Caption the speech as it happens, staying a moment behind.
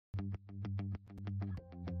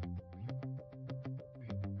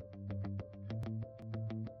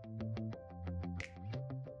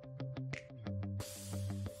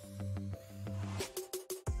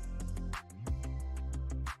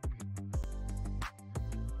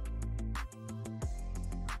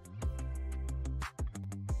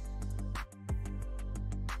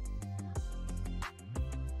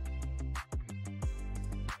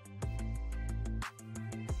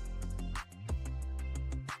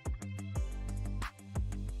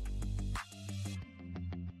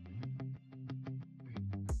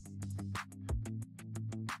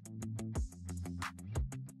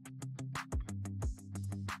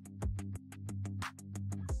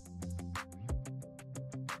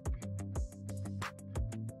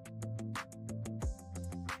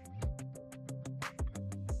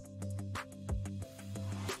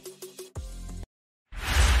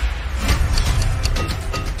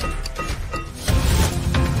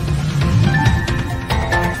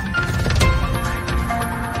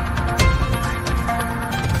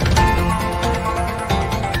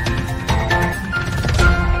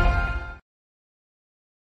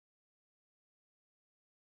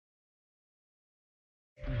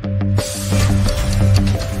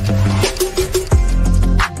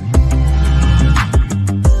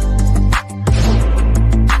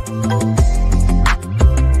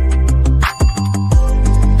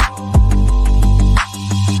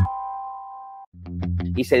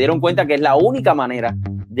y se dieron cuenta que es la única manera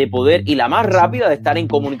de poder y la más rápida de estar en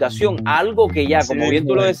comunicación, algo que ya, como bien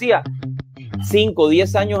tú lo decías, 5 o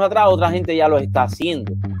 10 años atrás otra gente ya lo está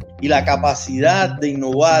haciendo. Y la capacidad de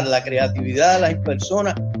innovar, la creatividad de las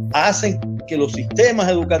personas hacen que los sistemas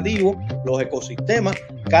educativos, los ecosistemas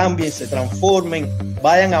cambien, se transformen,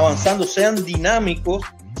 vayan avanzando, sean dinámicos,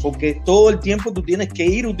 porque todo el tiempo tú tienes que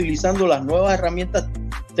ir utilizando las nuevas herramientas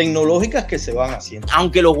tecnológicas que se van haciendo.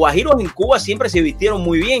 Aunque los guajiros en Cuba siempre se vistieron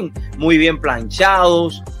muy bien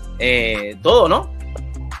planchados, todo, ¿no?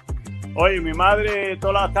 Oye, mi madre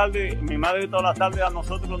todas las tardes a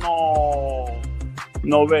nosotros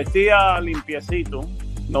nos vestía limpiecito,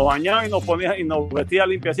 nos bañaba y nos vestía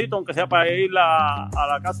limpiecito, aunque sea para ir a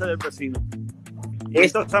la casa del vecino.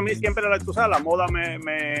 Esto a mí siempre la moda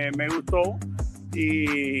me gustó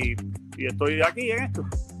y estoy aquí en esto.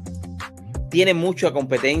 Tiene mucha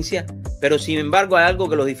competencia, pero sin embargo hay algo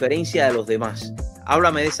que los diferencia de los demás.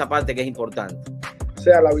 Háblame de esa parte que es importante. O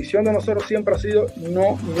sea, la visión de nosotros siempre ha sido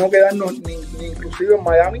no quedarnos ni inclusive en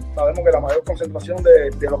Miami. Sabemos que la mayor concentración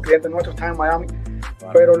de los clientes nuestros está en Miami,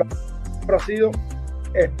 claro. Pero la siempre ha sido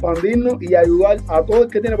expandirnos y ayudar a todo el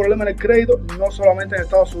que tiene problemas en el crédito, no solamente en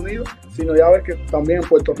Estados Unidos, sino ya ver que también en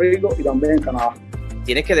Puerto Rico y también en Canadá.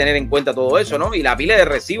 Tienes que tener en cuenta todo eso, ¿no? Y la pila de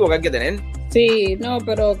recibo que hay que tener. Sí, no,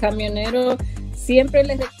 pero camioneros, siempre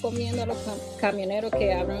les recomiendo a los camioneros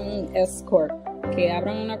que abran un S-Corp, que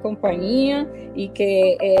abran una compañía y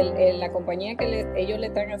que la compañía que ellos le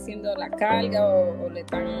están haciendo la carga o le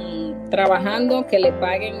están trabajando, que le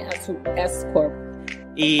paguen a su S-Corp.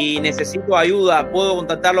 Y necesito ayuda, ¿puedo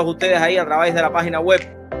contactarlos ustedes ahí a través de la página web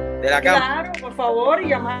de la Cámara? Claro, por favor, y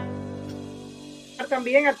llamar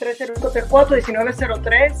también al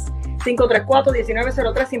 305-34-1903,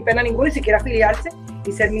 534-1903 sin pena ninguna, y si quiere afiliarse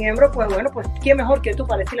y ser miembro, pues bueno, pues quién mejor que tú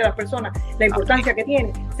para decirle a las personas la importancia que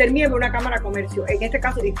tiene ser miembro de una Cámara de Comercio, en este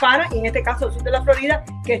caso hispana y en este caso del sur de la Florida,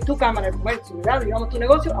 que es tu Cámara de Comercio, ¿verdad? Digamos tu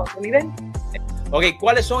negocio a otro nivel. Ok,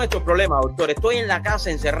 ¿cuáles son estos problemas, doctor? Estoy en la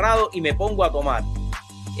casa encerrado y me pongo a tomar.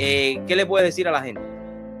 ¿Qué le puedes decir a la gente?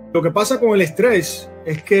 Lo que pasa con el estrés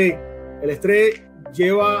es que el estrés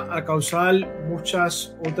lleva a causar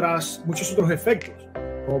muchos otros efectos,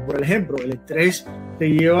 como por ejemplo el estrés te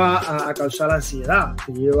lleva a causar ansiedad,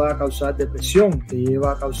 te lleva a causar depresión, te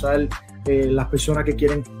lleva a causar las personas que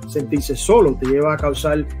quieren sentirse solos, te lleva a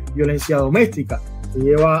causar violencia doméstica, te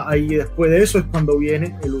lleva ahí, después de eso es cuando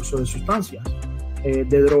viene el uso de sustancias,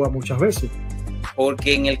 de droga muchas veces.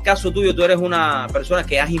 Porque en el caso tuyo tú eres una persona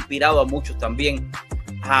que has inspirado a muchos también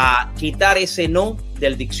a quitar ese no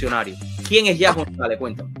del diccionario. ¿Quién es Yas González?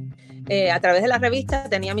 Cuéntame. A través de la revista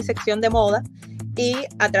tenía mi sección de moda y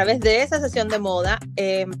a través de esa sesión de moda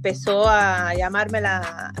empezó a llamarme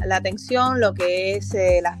la atención lo que es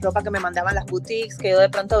las ropas que me mandaban las boutiques, que yo de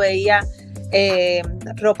pronto veía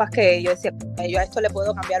ropas que yo decía, yo a esto le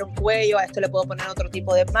puedo cambiar un cuello, a esto le puedo poner otro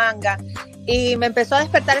tipo de manga, y me empezó a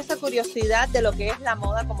despertar esa curiosidad de lo que es la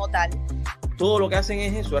moda como tal. Todo lo que hacen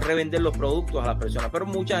es eso, es revender los productos a las personas, pero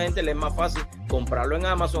mucha gente le es más fácil comprarlo en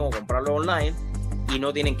Amazon o comprarlo online y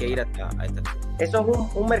no tienen que ir a esta. Eso es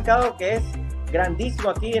un mercado que es grandísimo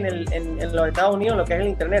aquí en los Estados Unidos, lo que es el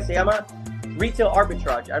internet, se llama Retail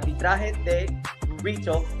Arbitrage, arbitraje de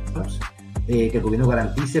retail. Que el gobierno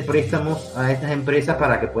garantice préstamos a estas empresas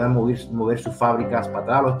para que puedan mover sus fábricas para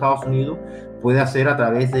atrás a los Estados Unidos, puede hacer a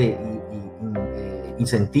través de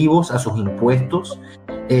incentivos a sus impuestos,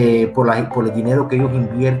 por el dinero que ellos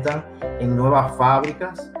inviertan en nuevas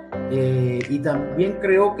fábricas, y también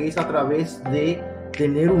creo que es a través de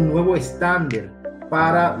tener un nuevo estándar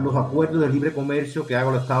para los acuerdos de libre comercio que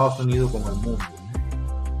hagan los Estados Unidos con el mundo.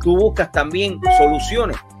 Tú buscas también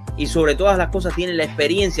soluciones y sobre todas las cosas tienes la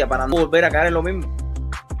experiencia para no volver a caer en lo mismo.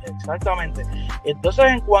 Exactamente. Entonces,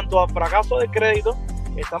 en cuanto a fracaso de crédito,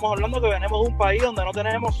 estamos hablando que venimos de un país donde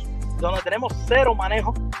tenemos cero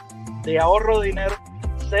manejo de ahorro de dinero,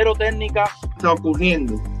 cero técnicas. Está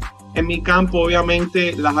ocurriendo. En mi campo,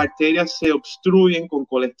 obviamente, las arterias se obstruyen con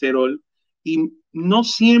colesterol y no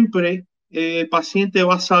siempre el paciente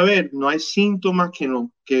va a saber, no hay síntomas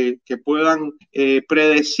que puedan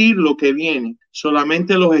predecir lo que viene.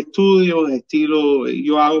 Solamente los estudios,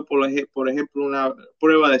 yo hago, por ejemplo, una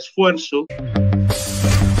prueba de esfuerzo.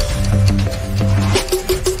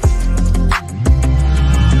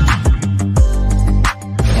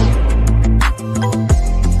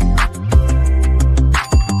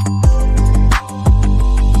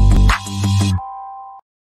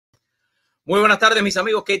 Muy buenas tardes, mis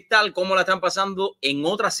amigos. ¿Qué tal? ¿Cómo la están pasando en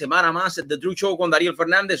otra semana más de The True Show con Dariel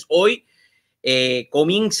Fernandez? Hoy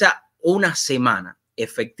comienza una semana,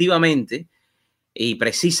 efectivamente, y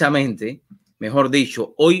precisamente, mejor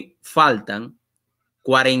dicho, hoy faltan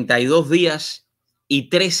 42 días y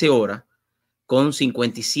 13 horas con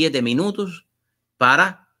 57 minutos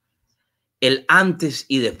para el antes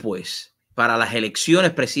y después, para las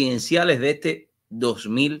elecciones presidenciales de este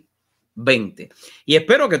 2020. Y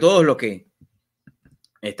espero que todos los que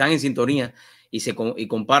están en sintonía y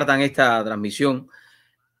compartan esta transmisión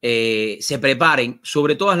se preparen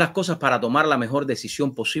sobre todas las cosas para tomar la mejor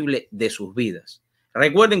decisión posible de sus vidas.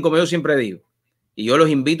 Recuerden, como yo siempre digo, y yo los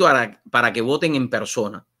invito para que voten en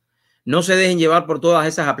persona. No se dejen llevar por todas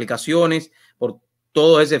esas aplicaciones, por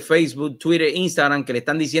todo ese Facebook, Twitter, Instagram que le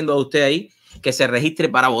están diciendo a usted ahí que se registre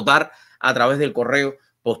para votar a través del correo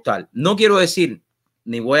postal. No quiero decir,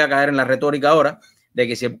 ni voy a caer en la retórica ahora, de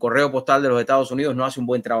que si el correo postal de los Estados Unidos no hace un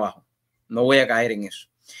buen trabajo. No voy a caer en eso.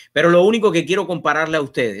 Pero lo único que quiero compararle a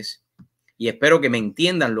ustedes, y espero que me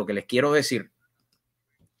entiendan lo que les quiero decir,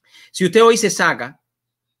 si usted hoy se saca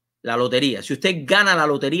la lotería, si usted gana la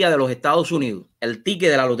lotería de los Estados Unidos, el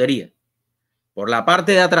ticket de la lotería, por la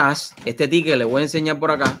parte de atrás, este ticket le voy a enseñar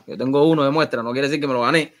por acá, yo tengo uno de muestra, no quiere decir que me lo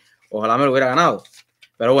gané, ojalá me lo hubiera ganado,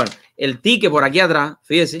 pero bueno, el ticket por aquí atrás,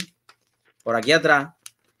 fíjese, por aquí atrás,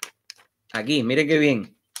 aquí, mire qué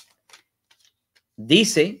bien,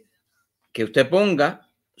 dice que usted ponga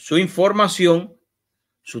su información,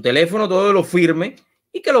 su teléfono, todo lo firme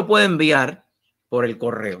y que lo puede enviar por el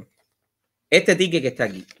correo. Este ticket que está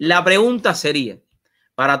aquí. La pregunta sería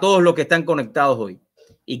para todos los que están conectados hoy,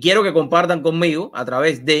 y quiero que compartan conmigo a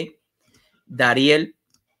través de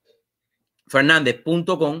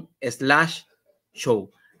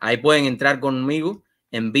darielfernandez.com/show. Ahí pueden entrar conmigo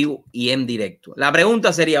en vivo y en directo. La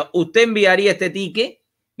pregunta sería, ¿usted enviaría este ticket?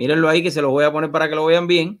 Mírenlo ahí que se los voy a poner para que lo vean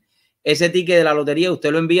bien. Ese ticket de la lotería,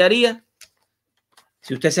 ¿usted lo enviaría?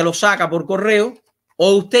 Si usted se lo saca por correo,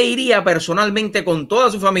 o usted iría personalmente con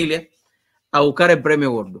toda su familia a buscar el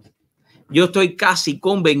premio gordo. Yo estoy casi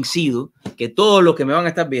convencido que todos los que me van a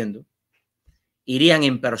estar viendo irían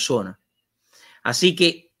en persona. Así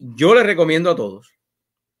que yo les recomiendo a todos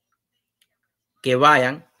que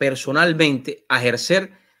vayan personalmente a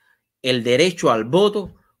ejercer el derecho al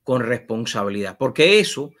voto con responsabilidad, porque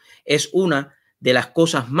eso es una de las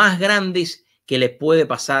cosas más grandes que le puede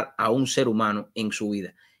pasar a un ser humano en su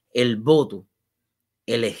vida. El voto,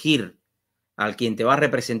 elegir al quien te va a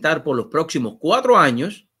representar por los próximos 4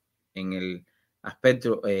 años en el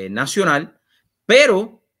aspecto nacional,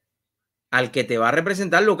 pero al que te va a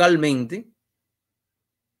representar localmente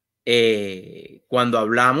cuando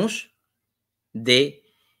hablamos de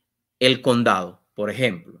el condado, por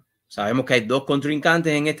ejemplo. Sabemos que hay 2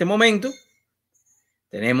 contrincantes en este momento.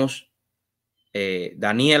 Tenemos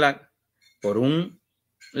Daniela por un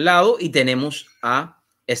lado y tenemos a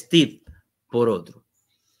Steve por otro.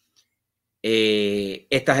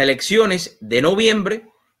 Estas elecciones de noviembre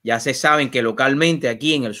ya se saben que localmente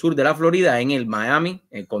aquí en el sur de la Florida, en el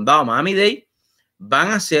condado Miami-Dade, van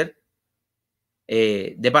a ser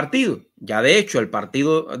de partido. Ya de hecho el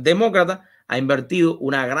Partido Demócrata ha invertido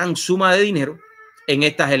una gran suma de dinero en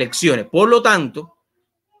estas elecciones. Por lo tanto,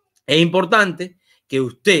 es importante que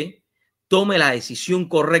usted tome la decisión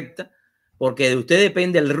correcta, porque de usted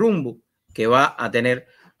depende el rumbo que va a tener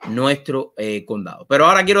nuestro condado. Pero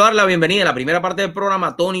ahora quiero dar la bienvenida a la primera parte del programa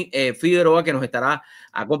a Tony Figueroa, que nos estará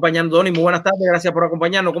acompañando. Tony, muy buenas tardes, gracias por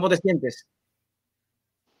acompañarnos. ¿Cómo te sientes?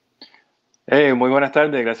 Muy buenas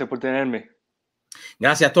tardes, gracias por tenerme.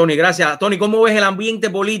 Gracias, Tony. Gracias. Tony, ¿cómo ves el ambiente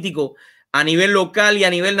político a nivel local y a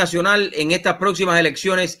nivel nacional en estas próximas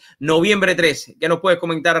elecciones, noviembre 13? ¿Qué nos puedes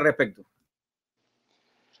comentar al respecto?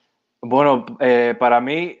 Bueno, para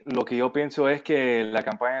mí lo que yo pienso es que la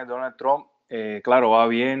campaña de Donald Trump, claro, va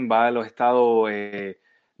bien, va a los estados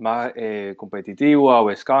más competitivos, a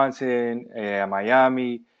Wisconsin, a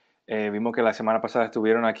Miami. Vimos que la semana pasada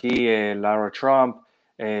estuvieron aquí Lara Trump,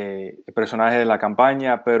 personajes de la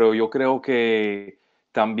campaña, pero yo creo que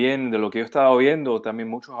también de lo que yo he estado viendo, también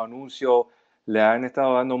muchos anuncios le han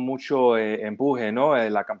estado dando mucho empuje, ¿no?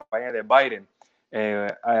 La campaña de Biden,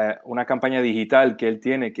 una campaña digital que él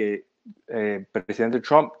tiene que presidente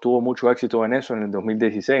Trump tuvo mucho éxito en eso en el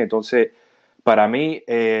 2016. Entonces, para mí,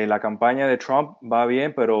 la campaña de Trump va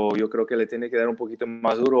bien, pero yo creo que le tiene que dar un poquito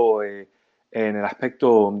más duro en el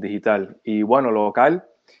aspecto digital. Y bueno, local,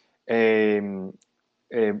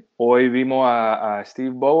 hoy vimos a Steve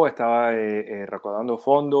Bowe, estaba recaudando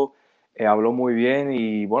fondos, habló muy bien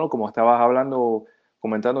y bueno, como estabas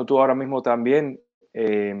comentando tú ahora mismo también,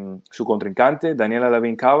 su contrincante, Daniela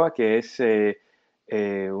Levin Cava, que es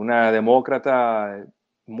una demócrata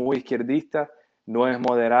muy izquierdista, no es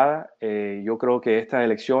moderada. Yo creo que estas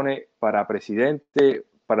elecciones para presidente,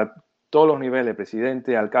 para todos los niveles,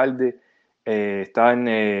 presidente, alcalde,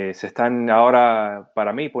 se están ahora,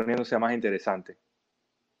 para mí, poniéndose más interesantes.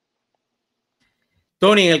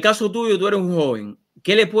 Tony, en el caso tuyo, tú eres un joven.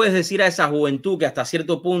 ¿Qué le puedes decir a esa juventud que hasta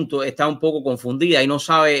cierto punto está un poco confundida y no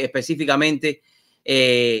sabe específicamente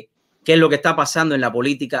qué es lo que está pasando en la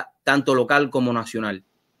política, tanto local como nacional?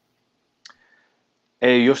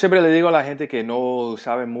 Yo siempre le digo a la gente que no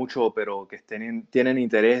sabe mucho, pero que tienen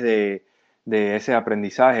interés de ese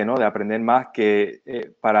aprendizaje, ¿no? De aprender más,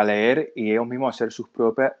 que para leer y ellos mismos hacer sus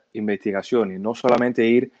propias investigaciones. No solamente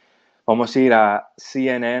ir, vamos a ir a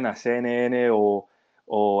CNN, a CNN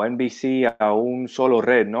o NBC, a un solo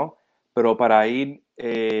red, ¿no? Pero para ir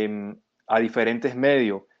a diferentes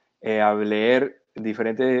medios, a leer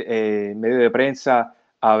diferentes medios de prensa,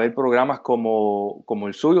 a ver programas como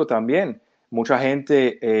el suyo también. Mucha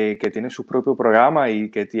gente que tiene su propio programa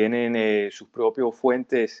y que tienen sus propias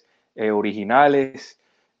fuentes originales,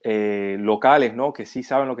 locales, ¿no? Que sí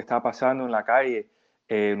saben lo que está pasando en la calle,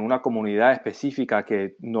 en una comunidad específica,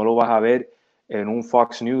 que no lo vas a ver en un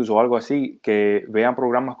Fox News o algo así, que vean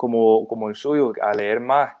programas como el suyo, a leer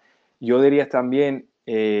más. Yo diría también,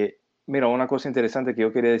 mira, una cosa interesante que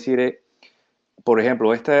yo quería decir es, por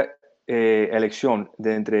ejemplo, esta elección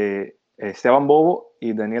de entre Esteban Bobo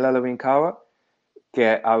y Daniela Levin Cava,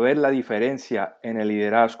 que a ver la diferencia en el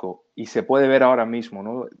liderazgo, y se puede ver ahora mismo,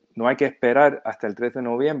 ¿no? No hay que esperar hasta el 3 de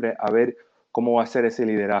noviembre a ver cómo va a ser ese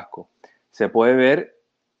liderazgo. Se puede ver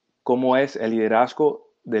cómo es el liderazgo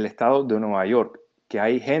del estado de Nueva York, que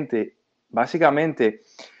hay gente básicamente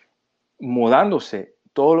mudándose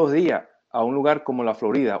todos los días a un lugar como la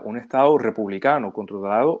Florida, un estado republicano,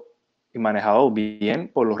 controlado y manejado bien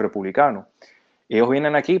por los republicanos. Ellos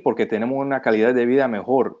vienen aquí porque tenemos una calidad de vida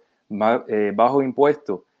mejor, más, bajo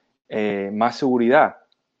impuestos, más seguridad.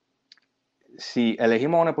 Si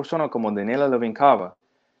elegimos a una persona como Daniela Levin Cava,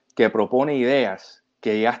 que propone ideas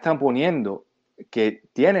que ya están poniendo, que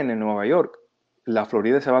tienen en Nueva York, la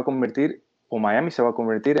Florida se va a convertir, o Miami se va a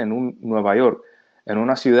convertir en un Nueva York, en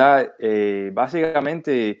una ciudad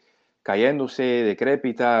básicamente cayéndose,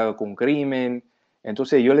 decrépita, con crimen.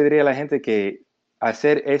 Entonces yo le diría a la gente que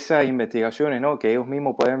hacer esas investigaciones, ¿no? Que ellos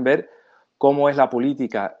mismos pueden ver cómo es la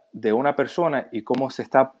política de una persona y cómo se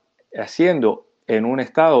está haciendo en un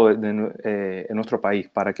estado en nuestro país,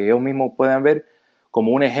 para que ellos mismos puedan ver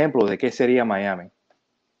como un ejemplo de qué sería Miami.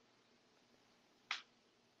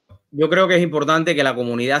 Yo creo que es importante que la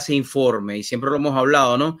comunidad se informe, y siempre lo hemos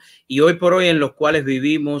hablado, ¿no? Y hoy por hoy, en los cuales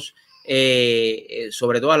vivimos,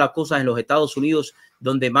 sobre todas las cosas en los Estados Unidos,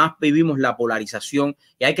 donde más vivimos la polarización,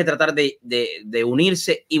 y hay que tratar de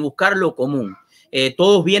unirse y buscar lo común.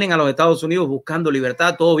 Todos vienen a los Estados Unidos buscando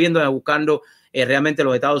libertad, todos buscando realmente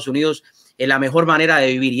los Estados Unidos la mejor manera de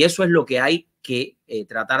vivir, y eso es lo que hay que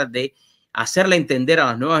tratar de hacerle entender a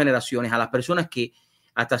las nuevas generaciones, a las personas que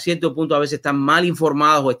hasta cierto punto a veces están mal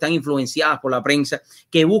informadas o están influenciadas por la prensa,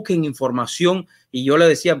 que busquen información. Y yo le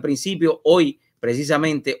decía al principio, hoy,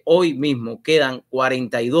 precisamente hoy mismo, quedan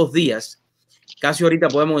 42 días, casi ahorita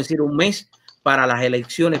podemos decir un mes, para las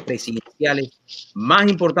elecciones presidenciales más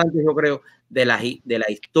importantes, yo creo, de la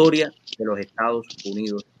historia de los Estados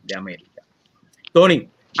Unidos de América. Tony,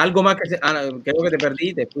 algo más creo que te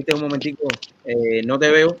perdí, te fuiste un momentico, no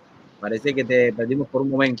te veo, parece que te perdimos por un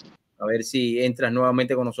momento. A ver si entras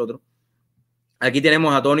nuevamente con nosotros. Aquí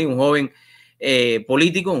tenemos a Tony, un joven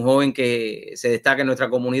político, un joven que se destaca en nuestra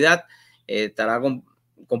comunidad. Estará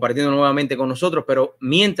compartiendo nuevamente con nosotros, pero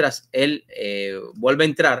mientras él vuelve a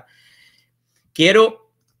entrar,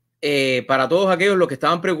 quiero, para todos aquellos los que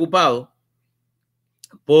estaban preocupados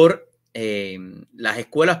por las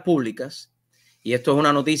escuelas públicas, y esto es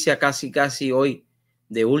una noticia casi hoy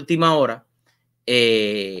de última hora,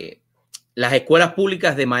 las escuelas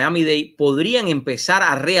públicas de Miami-Dade podrían empezar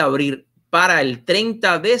a reabrir para el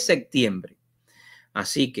 30 de septiembre.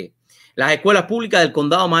 Así que las escuelas públicas del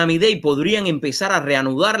condado Miami-Dade podrían empezar a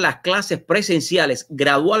reanudar las clases presenciales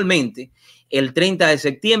gradualmente el 30 de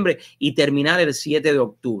septiembre y terminar el 7 de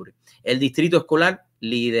octubre. El distrito escolar,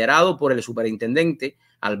 liderado por el superintendente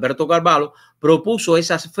Alberto Carvalho, propuso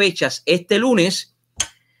esas fechas este lunes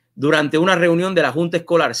durante una reunión de la Junta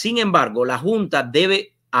Escolar. Sin embargo, la Junta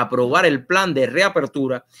debe aprobar el plan de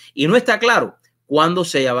reapertura y no está claro cuándo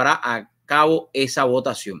se llevará a cabo esa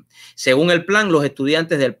votación. Según el plan, los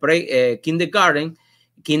estudiantes del kindergarten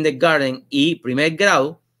y primer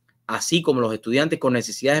grado, así como los estudiantes con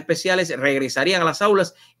necesidades especiales, regresarían a las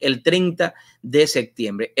aulas el 30 de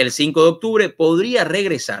septiembre. El 5 de octubre podría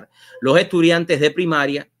regresar los estudiantes de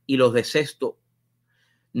primaria y los de sexto,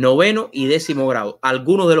 noveno y décimo grado,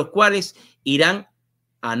 algunos de los cuales irán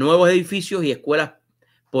a nuevos edificios y escuelas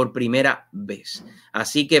por primera vez.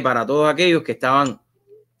 Así que para todos aquellos que estaban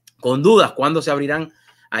con dudas cuándo se abrirán,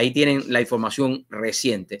 ahí tienen la información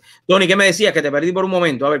reciente. Tony, ¿qué me decías? Que te perdí por un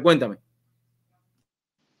momento. A ver, cuéntame.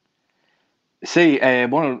 Sí,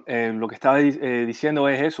 bueno, lo que estaba diciendo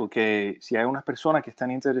es eso, que si hay unas personas que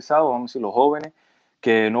están interesadas, vamos a decir los jóvenes,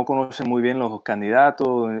 que no conocen muy bien los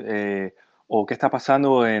candidatos o qué está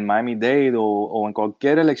pasando en Miami-Dade o en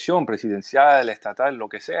cualquier elección presidencial, estatal, lo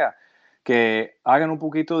que sea, que hagan un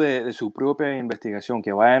poquito de su propia investigación,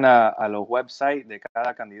 que vayan a los websites de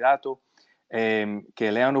cada candidato,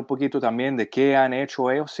 que lean un poquito también de qué han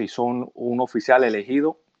hecho ellos, si son un oficial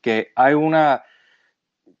elegido, que hay una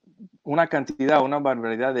cantidad, una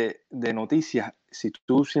barbaridad de noticias si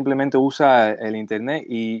tú simplemente usas el internet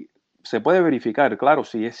y se puede verificar, claro,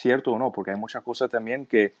 si es cierto o no, porque hay muchas cosas también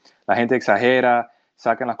que la gente exagera,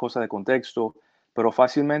 sacan las cosas de contexto, pero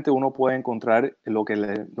fácilmente uno puede encontrar lo que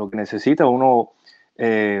necesita, unos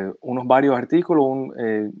varios artículos,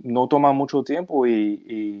 no toma mucho tiempo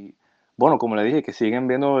bueno, como le dije, que siguen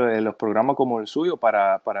viendo los programas como el suyo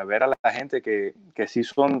para ver a la gente que sí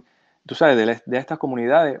son, tú sabes, de estas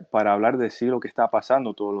comunidades para hablar de sí lo que está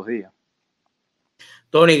pasando todos los días.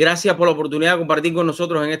 Tony, gracias por la oportunidad de compartir con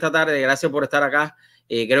nosotros en esta tarde. Gracias por estar acá.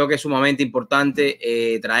 Creo que es sumamente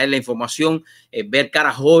importante traer la información, ver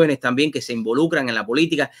caras jóvenes también que se involucran en la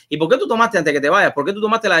política. ¿Y por qué tú tomaste, antes que te vayas, por qué tú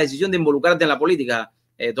tomaste la decisión de involucrarte en la política,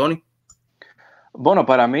 Tony? Bueno,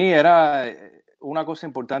 para mí era una cosa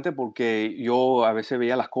importante porque yo a veces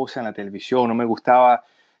veía las cosas en la televisión, no me gustaba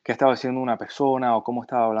qué estaba haciendo una persona o cómo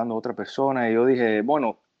estaba hablando otra persona. Y yo dije,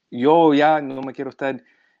 bueno, yo ya no me quiero estar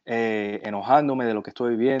enojándome de lo que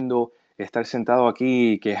estoy viviendo, estar sentado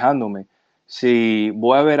aquí quejándome. Si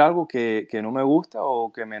voy a ver algo que no me gusta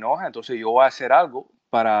o que me enoja, entonces yo voy a hacer algo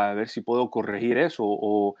para ver si puedo corregir eso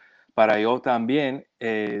o para yo también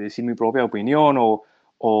decir mi propia opinión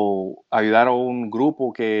o ayudar a un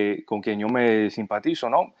grupo con quien yo me simpatizo,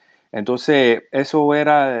 ¿no? Entonces,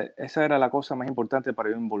 esa era la cosa más importante para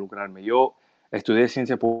yo involucrarme. Yo estudié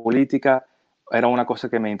ciencia política, era una cosa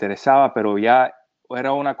que me interesaba, pero ya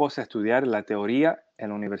era una cosa estudiar la teoría en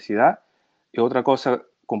la universidad y otra cosa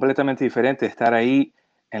completamente diferente, estar ahí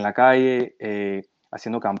en la calle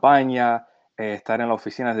haciendo campaña, estar en las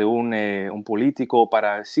oficinas de un político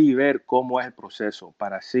para así ver cómo es el proceso,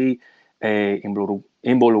 para así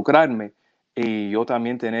involucrarme y yo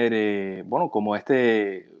también tener, bueno, como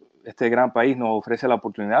este gran país nos ofrece la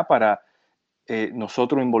oportunidad para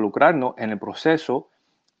nosotros involucrarnos en el proceso,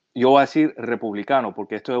 yo voy a decir republicano,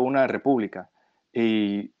 porque esto es una república.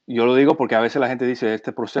 Y yo lo digo porque a veces la gente dice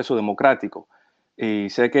este proceso democrático. Y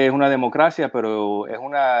sé que es una democracia, pero es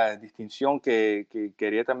una distinción que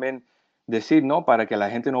quería también decir, ¿no? Para que la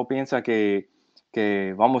gente no piensa que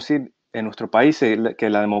vamos a decir, en nuestro país, que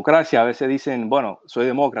la democracia, a veces dicen, bueno, soy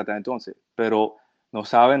demócrata entonces, pero no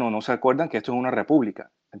saben o no se acuerdan que esto es una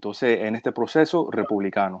república. Entonces, en este proceso,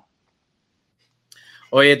 republicano.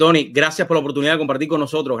 Oye, Tony, gracias por la oportunidad de compartir con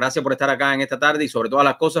nosotros. Gracias por estar acá en esta tarde y sobre todas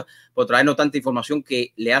las cosas, por traernos tanta información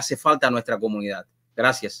que le hace falta a nuestra comunidad.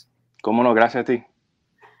 Gracias. Cómo no, gracias a ti.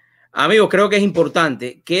 Amigos, creo que es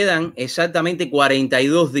importante. Quedan exactamente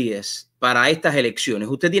 42 días para estas elecciones.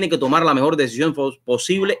 Usted tiene que tomar la mejor decisión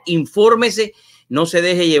posible. Infórmese, no se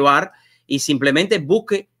deje llevar y simplemente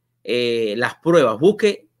busque las pruebas,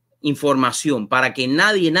 busque información para que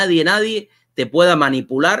nadie te pueda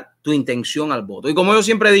manipular tu intención al voto. Y como yo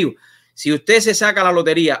siempre digo, si usted se saca la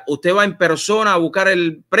lotería, ¿usted va en persona a buscar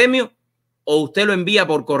el premio o usted lo envía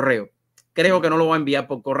por correo? Creo que no lo va a enviar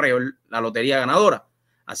por correo la lotería ganadora.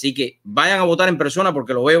 Así que vayan a votar en persona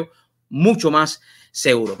porque lo veo mucho más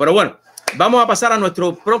seguro. Pero bueno, vamos a pasar a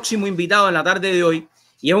nuestro próximo invitado en la tarde de hoy.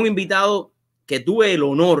 Y es un invitado que tuve el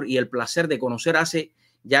honor y el placer de conocer hace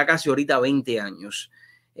ya casi ahorita 20 años.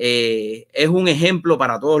 Es un ejemplo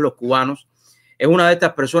para todos los cubanos. Es una de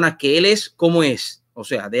estas personas que él es como es. O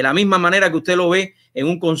sea, de la misma manera que usted lo ve en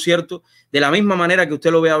un concierto, de la misma manera que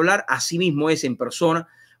usted lo ve hablar, así mismo es en persona.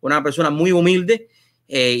 Una persona muy humilde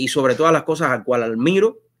y sobre todas las cosas al cual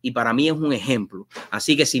admiro y para mí es un ejemplo.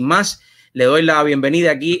 Así que sin más, le doy la bienvenida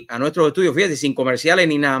aquí a nuestros estudios. Fíjate, sin comerciales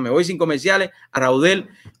ni nada. Me voy sin comerciales a Raudel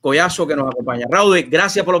Collazo que nos acompaña. Raudel,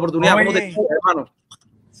 gracias por la oportunidad. Oye, ¿Cómo te estás, hermano?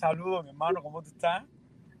 Saludos, mi hermano. ¿Cómo tú estás?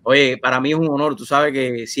 Oye, para mí es un honor. Tú sabes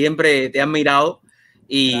que siempre te he admirado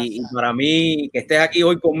y para mí que estés aquí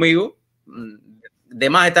hoy conmigo, de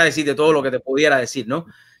más está decirte todo lo que te pudiera decir, ¿no?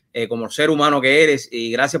 Como ser humano que eres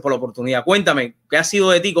y gracias por la oportunidad. Cuéntame, ¿qué ha sido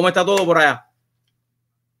de ti? ¿Cómo está todo por allá?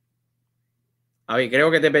 A ver,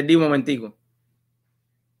 creo que te perdí un momentico.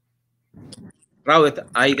 Raúl,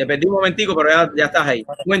 ahí te perdí un momentico, pero ya estás ahí.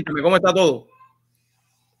 Cuéntame, ¿cómo está todo?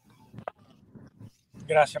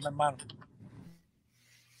 Gracias, mi hermano.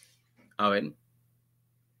 A ver.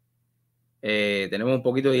 Tenemos un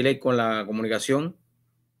poquito de delay con la comunicación.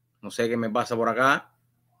 No sé qué me pasa por acá.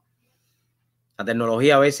 La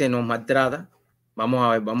tecnología a veces nos maltrata. Vamos a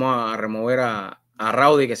ver, vamos a remover a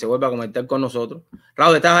Raudy que se vuelva a conectar con nosotros.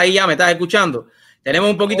 Raudy, ¿estás ahí ya? ¿Me estás escuchando? Tenemos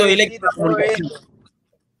un poquito de delay. Sí,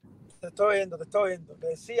 te estoy viendo. Te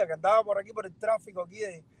decía que andaba por aquí por el tráfico aquí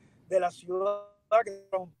de la ciudad, que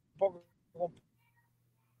era un poco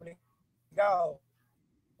complicado.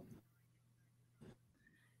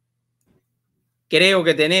 Creo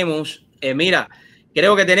que tenemos,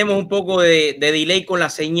 creo que tenemos un poco de delay con la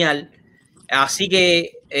señal. Así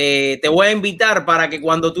que te voy a invitar para que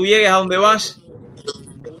cuando tú llegues a donde vas,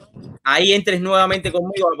 ahí entres nuevamente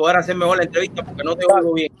conmigo para poder hacer mejor la entrevista, porque no te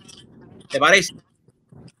oigo bien. ¿Te parece?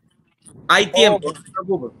 Hay tiempo, no te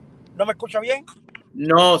preocupes. ¿No me escucha bien?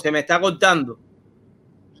 No, se me está cortando.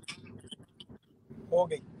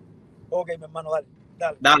 Ok, mi hermano,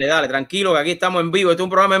 dale. Dale, tranquilo, que aquí estamos en vivo. Este es un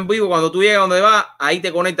programa en vivo. Cuando tú llegas a donde vas, ahí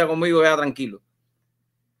te conectas conmigo, ya tranquilo.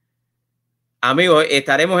 Amigos,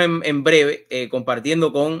 estaremos en breve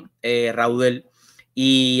compartiendo con Raudel.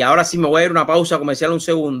 Y ahora sí me voy a ir a una pausa comercial un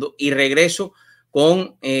segundo y regreso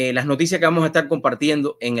con las noticias que vamos a estar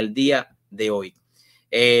compartiendo en el día de hoy.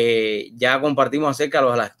 Ya compartimos acerca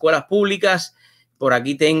de las escuelas públicas. Por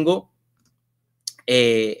aquí tengo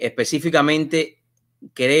específicamente,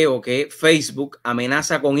 creo que Facebook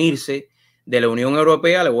amenaza con irse de la Unión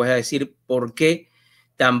Europea. Le voy a decir por qué.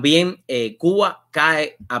 También Cuba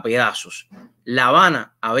cae a pedazos. La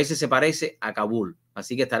Habana a veces se parece a Kabul.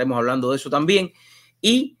 Así que estaremos hablando de eso también.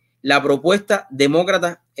 Y la propuesta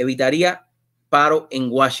demócrata evitaría paro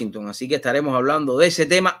en Washington. Así que estaremos hablando de ese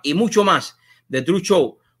tema y mucho más de True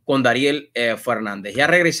Show con Dariel Fernandez. Ya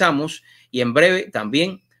regresamos y en breve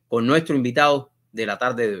también con nuestro invitado de la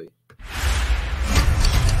tarde de hoy.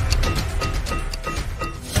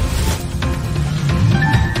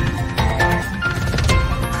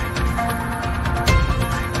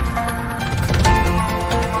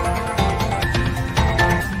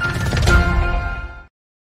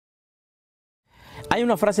 Hay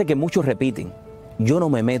una frase que muchos repiten: yo no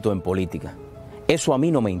me meto en política, eso a mí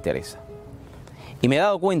no me interesa. Y me he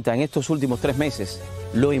dado cuenta en estos últimos 3 meses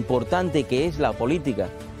lo importante que es la política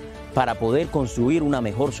para poder construir una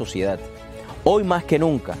mejor sociedad. Hoy más que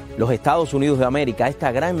nunca, los Estados Unidos de América,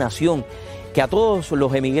 esta gran nación que a todos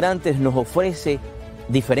los emigrantes nos ofrece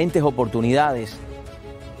diferentes oportunidades,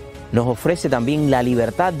 nos ofrece también la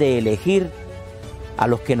libertad de elegir a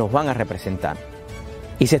los que nos van a representar.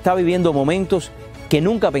 Y se está viviendo momentos que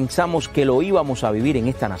nunca pensamos que lo íbamos a vivir en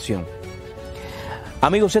esta nación.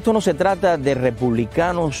 Amigos, esto no se trata de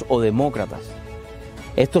republicanos o demócratas.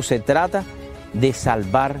 Esto se trata de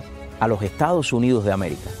salvar a los Estados Unidos de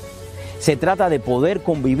América. Se trata de poder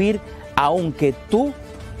convivir aunque tú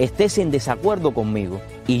estés en desacuerdo conmigo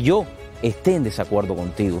y yo esté en desacuerdo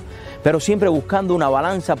contigo, pero siempre buscando una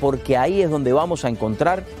balanza, porque ahí es donde vamos a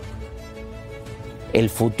encontrar el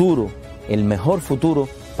futuro, el mejor futuro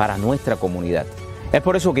para nuestra comunidad. Es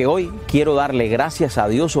por eso que hoy quiero darle gracias a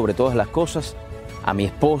Dios sobre todas las cosas, a mi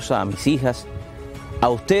esposa, a mis hijas, a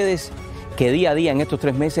ustedes que día a día en estos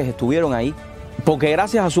 3 meses estuvieron ahí, porque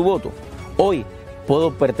gracias a su voto, hoy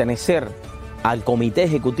puedo pertenecer al comité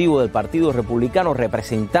ejecutivo del Partido Republicano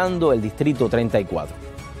representando el Distrito 34.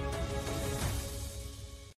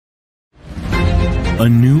 A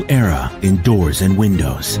new era in doors and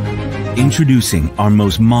windows. Introducing our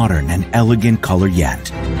most modern and elegant color yet.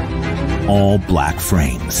 All black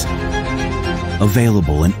frames.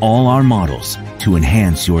 Available in all our models to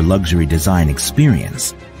enhance your luxury design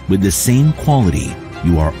experience with the same quality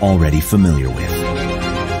you are already familiar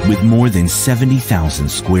with. With more than 70,000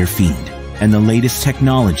 square feet and the latest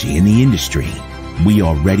technology in the industry, we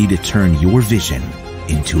are ready to turn your vision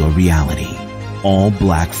into a reality. All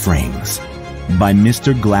black frames by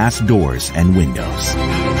Mr. Glass Doors and Windows.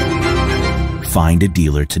 Find a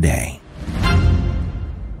dealer today.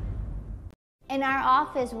 In our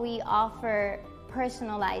office, we offer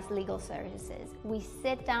personalized legal services. We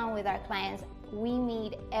sit down with our clients. We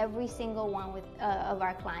meet every single one of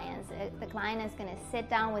our clients. The client is going to sit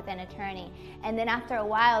down with an attorney, and then after a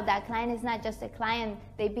while, that client is not just a client,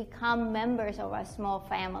 they become members of our small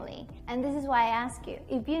family. And this is why I ask you,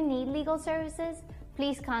 if you need legal services,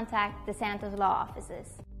 please contact the Santos Law Offices.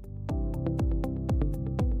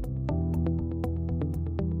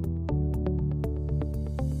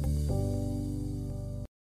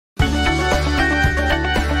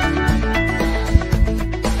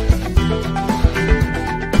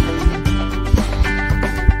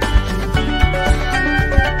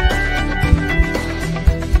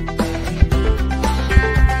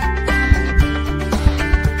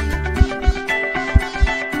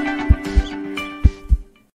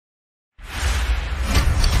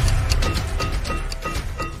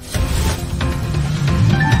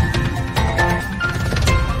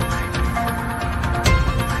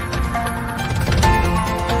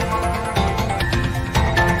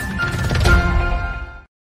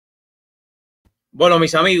 Bueno,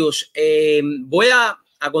 mis amigos, voy a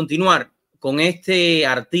continuar con este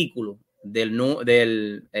artículo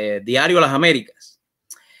del Diario Las Américas.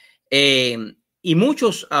 Y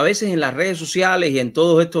muchos a veces en las redes sociales y en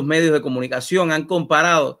todos estos medios de comunicación han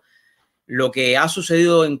comparado lo que ha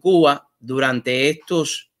sucedido en Cuba durante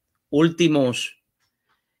estos últimos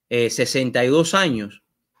 62 años.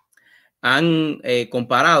 Han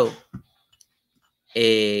comparado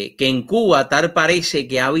que en Cuba tal parece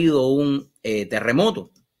que ha habido un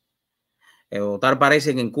terremoto. O tal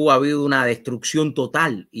parece que en Cuba ha habido una destrucción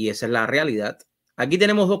total, y esa es la realidad. Aquí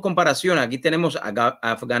tenemos dos comparaciones. Aquí tenemos a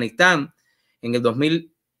Afganistán en el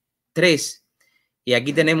 2003 y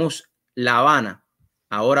aquí tenemos La Habana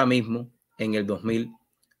ahora mismo en el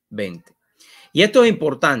 2020. Y esto es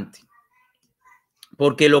importante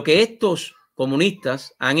porque lo que estos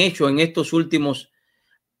comunistas han hecho en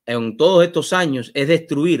todos estos años es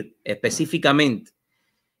destruir específicamente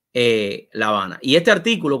La Habana. Y este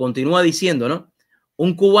artículo continúa diciendo, ¿no?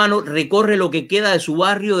 Un cubano recorre lo que queda de su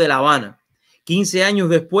barrio de La Habana 15 años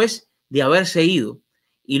después de haberse ido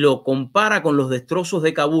y lo compara con los destrozos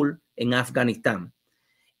de Kabul en Afganistán.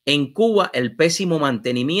 En Cuba, el pésimo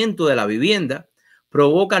mantenimiento de la vivienda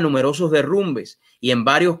provoca numerosos derrumbes y en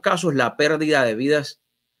varios casos la pérdida de vidas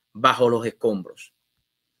bajo los escombros.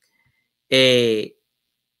 Creo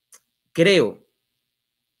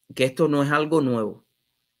que esto no es algo nuevo.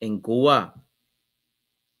 En Cuba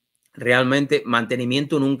realmente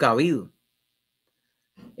mantenimiento nunca ha habido.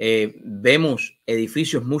 Vemos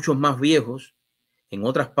edificios mucho más viejos en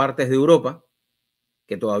otras partes de Europa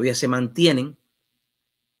que todavía se mantienen,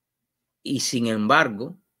 y sin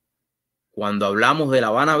embargo, cuando hablamos de La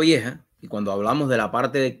Habana Vieja y cuando hablamos de la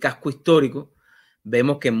parte del casco histórico,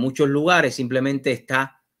 vemos que en muchos lugares simplemente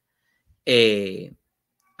está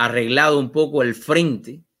arreglado un poco el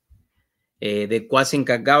frente del cual se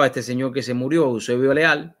encargaba este señor que se murió, Eusebio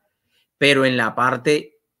Leal, pero en la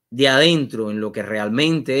parte de adentro, en lo que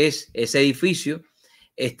realmente es ese edificio,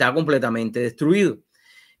 está completamente destruido.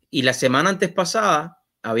 Y la semana antes pasada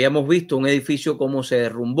habíamos visto un edificio cómo se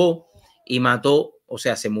derrumbó y mató, o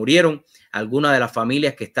sea, se murieron algunas de las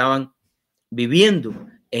familias que estaban viviendo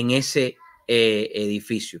en ese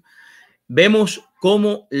edificio. Vemos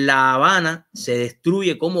cómo La Habana se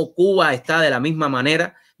destruye, cómo Cuba está de la misma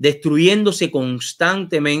manera, destruyéndose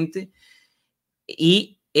constantemente,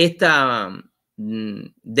 y esta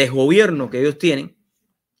desgobierno que ellos tienen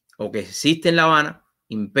o que existe en La Habana,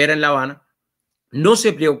 impera en La Habana, no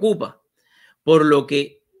se preocupa por lo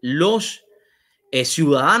que los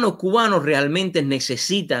ciudadanos cubanos realmente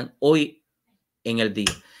necesitan hoy en el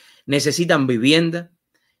día. Necesitan vivienda,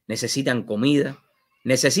 necesitan comida,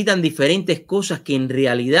 necesitan diferentes cosas que en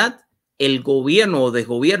realidad el gobierno o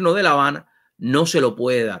desgobierno de La Habana no se lo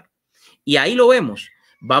puede dar. Y ahí lo vemos.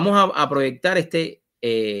 Vamos a proyectar este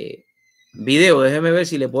video. Déjenme ver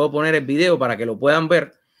si le puedo poner el video para que lo puedan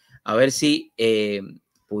ver. A ver si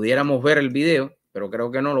pudiéramos ver el video, pero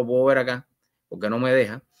creo que no lo puedo ver acá porque no me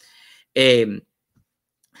deja.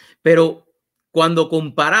 Pero cuando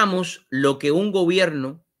comparamos lo que un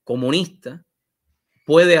gobierno comunista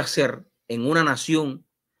puede hacer en una nación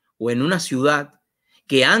o en una ciudad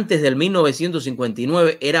que antes del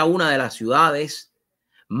 1959 era una de las ciudades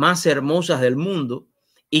más hermosas del mundo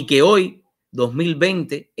y que hoy,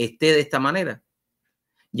 2020, esté de esta manera,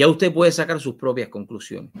 ya usted puede sacar sus propias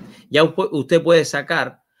conclusiones. Ya usted puede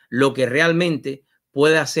sacar lo que realmente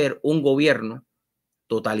puede hacer un gobierno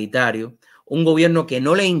totalitario, un gobierno que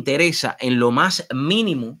no le interesa en lo más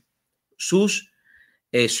mínimo sus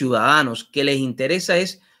ciudadanos, que les interesa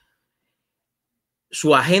es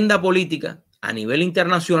su agenda política a nivel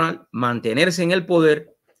internacional, mantenerse en el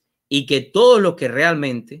poder, y que todos los que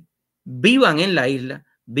realmente vivan en la isla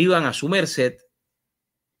vivan a su merced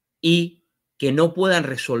y que no puedan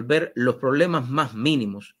resolver los problemas más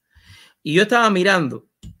mínimos. Y yo estaba mirando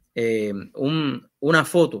una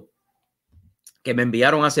foto que me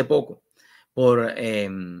enviaron hace poco por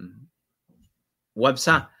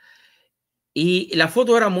WhatsApp, y la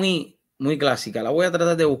foto era muy clásica. La voy a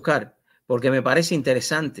tratar de buscar porque me parece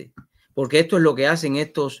interesante, porque esto es lo que hacen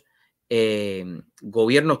estos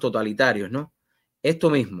gobiernos totalitarios, ¿no? Esto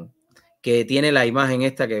mismo que tiene la imagen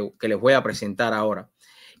esta que les voy a presentar ahora.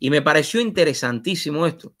 Y me pareció interesantísimo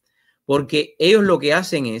esto, porque ellos lo que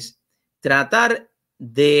hacen es tratar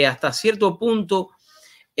de hasta cierto punto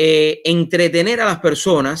entretener a las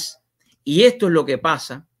personas, y esto es lo que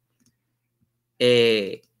pasa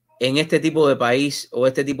en este tipo de país o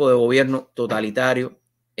este tipo de gobierno totalitario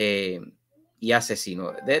y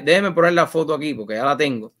asesino. Déjenme poner la foto aquí porque ya la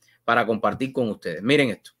tengo para compartir con ustedes.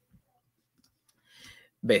 Miren esto.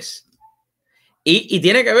 ¿Ves? Y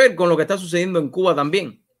tiene que ver con lo que está sucediendo en Cuba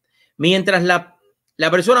también. Mientras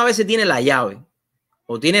la persona a veces tiene la llave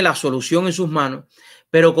o tiene la solución en sus manos,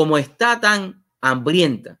 pero como está tan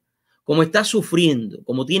hambrienta, como está sufriendo,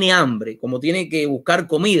 como tiene hambre, como tiene que buscar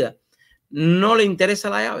comida, no le interesa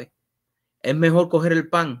la llave. Es mejor coger el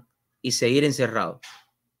pan y seguir encerrado.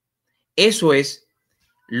 Eso es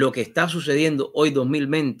lo que está sucediendo hoy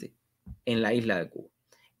 2020 en la isla de Cuba.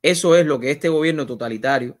 Eso es lo que este gobierno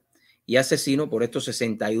totalitario y asesino por estos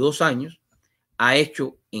 62 años ha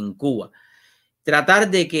hecho en Cuba. Tratar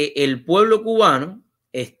de que el pueblo cubano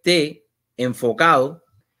esté enfocado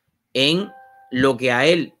en lo que a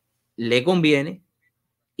él le conviene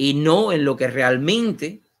y no en lo que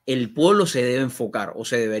realmente el pueblo se debe enfocar o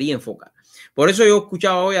se debería enfocar. Por eso yo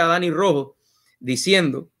escuchaba hoy a Dani Rojo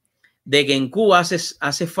diciendo de que en Cuba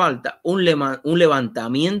hace falta un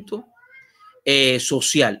levantamiento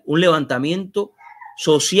social, un levantamiento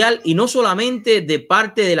social, y no solamente de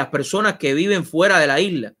parte de las personas que viven fuera de la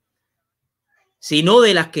isla, sino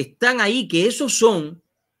de las que están ahí, que esos son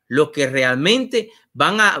los que realmente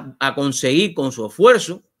van a conseguir con su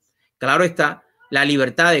esfuerzo, claro está, la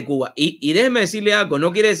libertad de Cuba. Y déjenme decirle algo,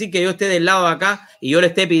 no quiere decir que yo esté del lado de acá y yo le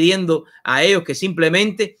esté pidiendo a ellos que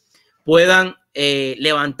simplemente puedan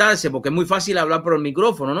levantarse, porque es muy fácil hablar por el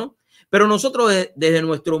micrófono, ¿no? Pero nosotros desde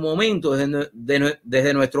nuestro momento,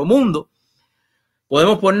 desde nuestro mundo,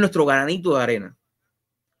 podemos poner nuestro granito de arena,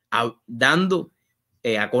 dando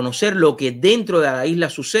a conocer lo que dentro de la isla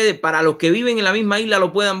sucede, para los que viven en la misma isla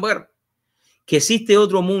lo puedan ver, que existe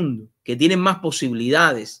otro mundo, que tienen más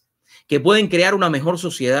posibilidades, que pueden crear una mejor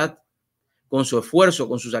sociedad con su esfuerzo,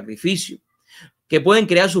 con su sacrificio, que pueden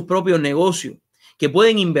crear sus propios negocios, que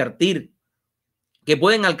pueden invertir, que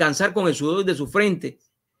pueden alcanzar con el sudor de su frente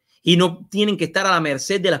y no tienen que estar a la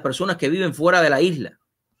merced de las personas que viven fuera de la isla.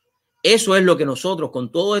 Eso es lo que nosotros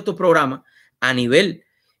con todos estos programas a nivel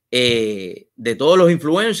de todos los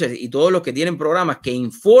influencers y todos los que tienen programas que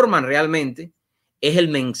informan realmente, es el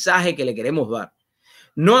mensaje que le queremos dar.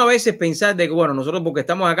 No a veces pensar de que, bueno, nosotros porque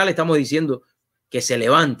estamos acá le estamos diciendo que se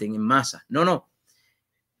levanten en masa. No, no.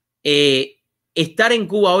 Estar en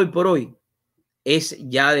Cuba hoy por hoy es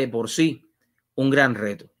ya de por sí un gran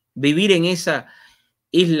reto. Vivir en esa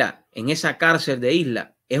isla, en esa cárcel de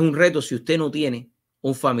isla, es un reto si usted no tiene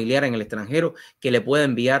un familiar en el extranjero que le pueda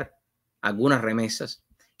enviar algunas remesas,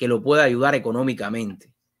 que lo pueda ayudar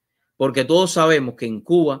económicamente. Porque todos sabemos que en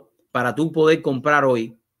Cuba, para tú poder comprar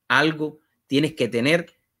hoy algo, tienes que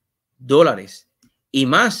tener dólares. Y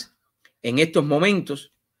más en estos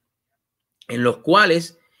momentos en los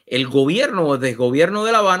cuales el gobierno o desgobierno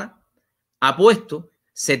de La Habana ha puesto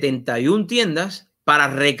 71 tiendas para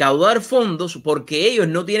recaudar fondos, porque ellos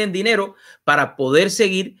no tienen dinero para poder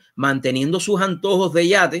seguir manteniendo sus antojos de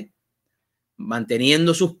yate,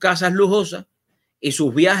 manteniendo sus casas lujosas y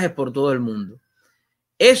sus viajes por todo el mundo.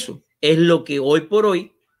 Eso es lo que hoy por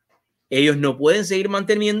hoy ellos no pueden seguir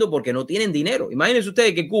manteniendo porque no tienen dinero. Imagínense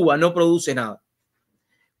ustedes que Cuba no produce nada.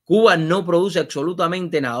 Cuba no produce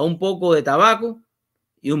absolutamente nada, un poco de tabaco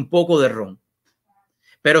y un poco de ron.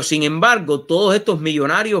 Pero sin embargo, todos estos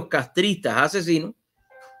millonarios castristas asesinos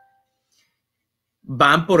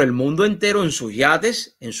van por el mundo entero en sus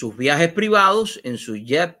yates, en sus viajes privados, en sus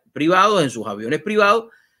jets privados, en sus aviones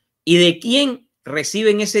privados. ¿Y de quién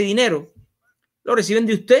reciben ese dinero? Lo reciben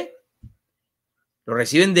de usted. Lo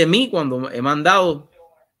reciben de mí cuando he mandado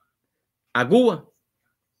a Cuba.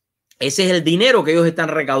 Ese es el dinero que ellos están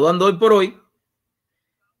recaudando hoy por hoy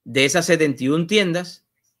de esas 71 tiendas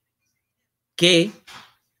que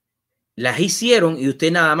las hicieron y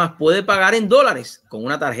usted nada más puede pagar en dólares con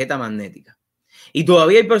una tarjeta magnética. Y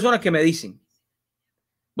todavía hay personas que me dicen,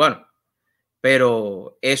 bueno,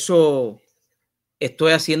 pero eso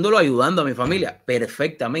estoy haciéndolo ayudando a mi familia.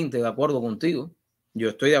 Perfectamente de acuerdo contigo. Yo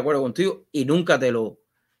estoy de acuerdo contigo y nunca te lo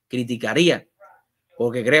criticaría,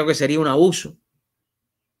 porque creo que sería un abuso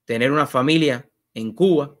tener una familia en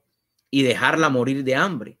Cuba y dejarla morir de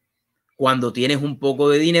hambre cuando tienes un poco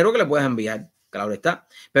de dinero que le puedes enviar. Claro está.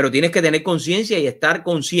 Pero tienes que tener conciencia y estar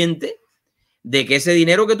consciente de que ese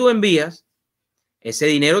dinero que tú envías, ese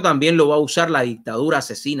dinero también lo va a usar la dictadura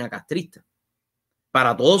asesina castrista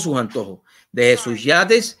para todos sus antojos, desde sus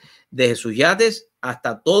yates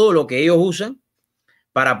hasta todo lo que ellos usan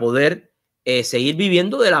para poder seguir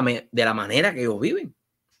viviendo de la manera que ellos viven.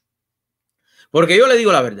 Porque yo le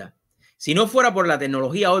digo la verdad, si no fuera por la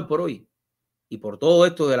tecnología hoy por hoy y por todo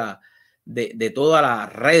esto de todas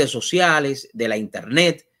las redes sociales, de la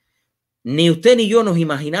internet, ni usted ni yo nos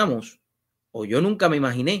imaginamos, o yo nunca me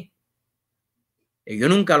imaginé, yo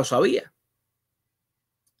nunca lo sabía,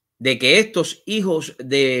 de que estos hijos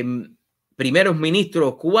de primeros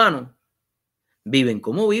ministros cubanos viven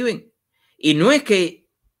como viven. Y no es que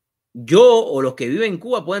yo o los que viven en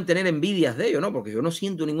Cuba puedan tener envidias de ellos, no, porque yo no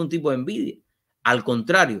siento ningún tipo de envidia. Al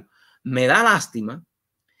contrario, me da lástima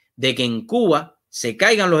de que en Cuba se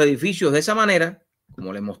caigan los edificios de esa manera,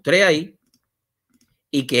 como les mostré ahí,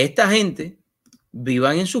 y que esta gente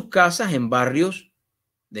vivan en sus casas en barrios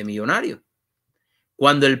de millonarios.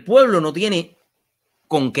 Cuando el pueblo no tiene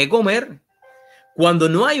con qué comer, cuando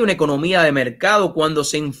no hay una economía de mercado, cuando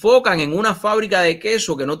se enfocan en una fábrica de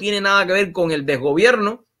queso que no tiene nada que ver con el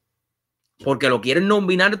desgobierno, porque lo quieren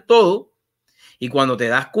nominar todo, y cuando te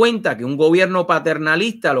das cuenta que un gobierno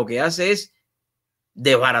paternalista lo que hace es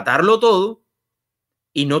desbaratarlo todo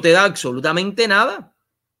y no te da absolutamente nada,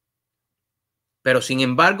 pero sin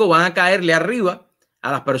embargo van a caerle arriba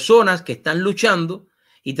a las personas que están luchando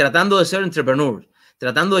y tratando de ser entrepreneurs,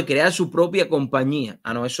 tratando de crear su propia compañía.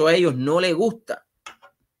 No, eso a ellos no les gusta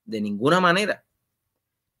de ninguna manera.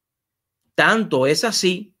 Tanto es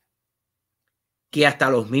así que hasta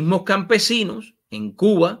los mismos campesinos en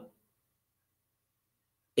Cuba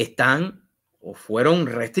están o fueron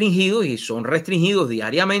restringidos y son restringidos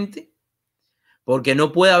diariamente porque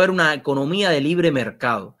no puede haber una economía de libre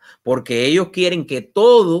mercado, porque ellos quieren que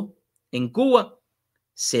todo en Cuba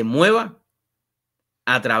se mueva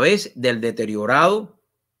a través del deteriorado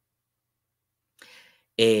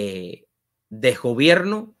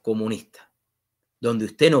desgobierno comunista, donde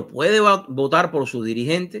usted no puede votar por sus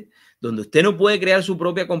dirigentes, donde usted no puede crear su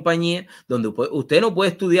propia compañía, donde usted no puede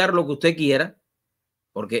estudiar lo que usted quiera,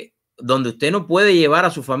 porque donde usted no puede llevar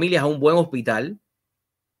a sus familias a un buen hospital,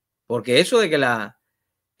 porque eso de que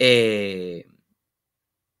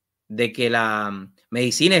la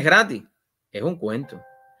medicina es gratis es un cuento.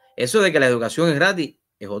 Eso de que la educación es gratis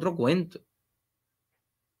es otro cuento.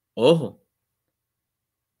 Ojo,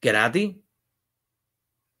 gratis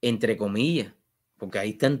entre comillas, porque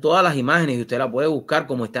ahí están todas las imágenes y usted la puede buscar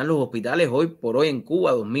como están los hospitales hoy por hoy en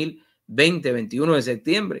Cuba, 2020, 21 de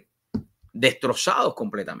septiembre, destrozados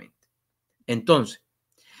completamente. Entonces,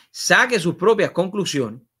 saque sus propias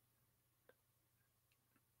conclusiones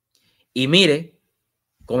y mire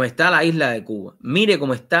cómo está la isla de Cuba, mire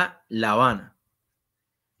cómo está La Habana,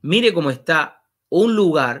 mire cómo está un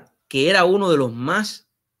lugar que era uno de los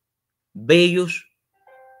más bellos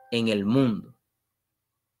en el mundo.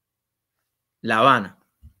 La Habana,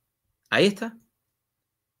 ahí está,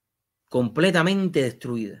 completamente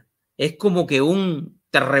destruida. Es como que un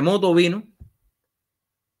terremoto vino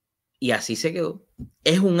y así se quedó.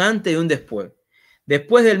 Es un antes y un después.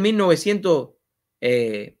 Después del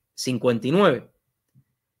 1959,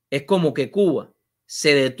 es como que Cuba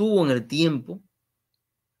se detuvo en el tiempo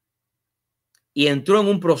y entró en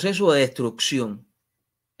un proceso de destrucción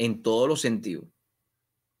en todos los sentidos.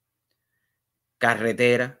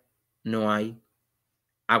 Carretera no hay,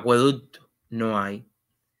 acueducto no hay,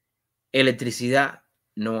 electricidad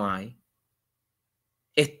no hay.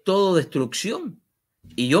 Es todo destrucción.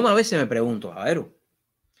 Y yo a veces me pregunto, a ver,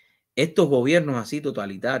 estos gobiernos así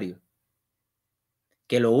totalitarios,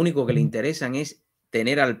 que lo único que le interesan es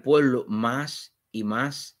tener al pueblo más y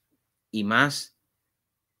más y más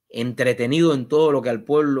entretenido en todo lo que al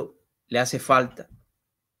pueblo le hace falta.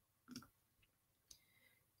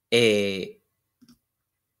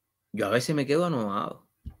 Yo a veces me quedo anonadado.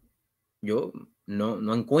 Yo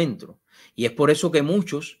no encuentro. Y es por eso que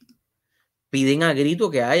muchos piden a grito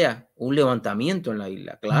que haya un levantamiento en la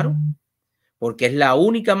isla. Claro, porque es la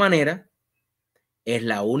única manera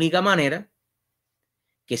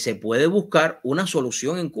que se puede buscar una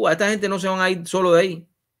solución en Cuba. Esta gente no se van a ir solo de ahí,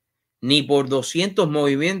 ni por 200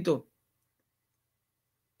 movimientos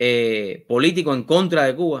políticos en contra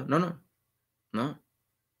de Cuba. No.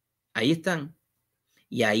 Ahí están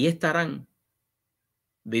y ahí estarán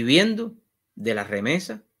viviendo de las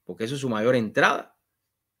remesas, porque eso es su mayor entrada.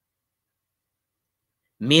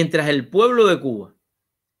 Mientras el pueblo de Cuba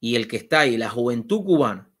y el que está ahí, la juventud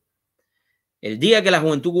cubana, el día que la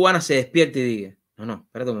juventud cubana se despierte y diga, no,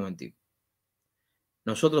 espérate un momentito.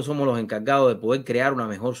 Nosotros somos los encargados de poder crear una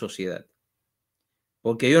mejor sociedad.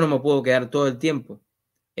 Porque yo no me puedo quedar todo el tiempo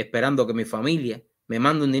esperando que mi familia me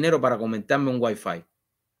mande un dinero para comentarme un Wi-Fi,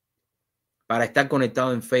 para estar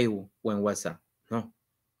conectado en Facebook o en WhatsApp. No.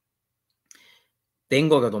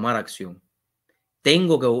 Tengo que tomar acción.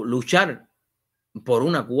 Tengo que luchar por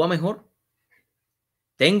una Cuba mejor.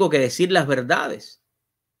 Tengo que decir las verdades.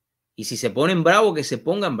 Y si se ponen bravos, que se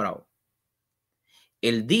pongan bravos.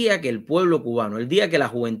 El día que el pueblo cubano, el día que la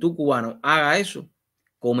juventud cubana haga eso,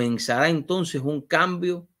 comenzará entonces un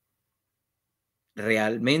cambio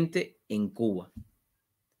realmente en Cuba.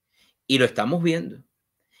 Y lo estamos viendo.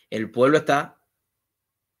 El pueblo está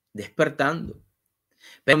despertando.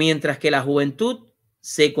 Pero mientras que la juventud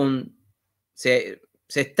se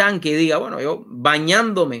estanque y diga, bueno, yo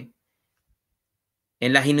bañándome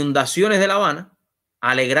en las inundaciones de La Habana,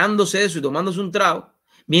 alegrándose de eso y tomándose un trago,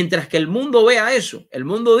 mientras que el mundo vea eso, el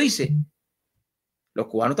mundo dice, los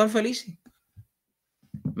cubanos están felices.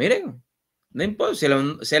 Miren, no importa,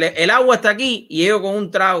 el agua está aquí y ellos con un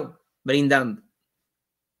trago brindando.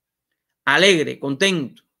 Alegre,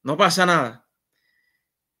 contento, no pasa nada.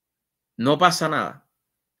 No pasa nada.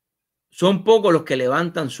 Son pocos los que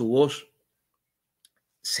levantan su voz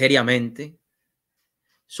seriamente.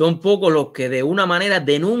 Son pocos los que de una manera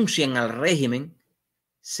denuncian al régimen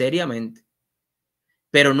seriamente.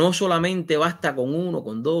 Pero no solamente basta con 1,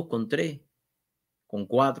 con 2, con 3, con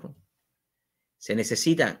 4. Se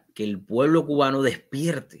necesita que el pueblo cubano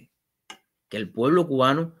despierte, que el pueblo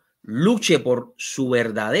cubano luche por su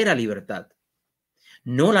verdadera libertad.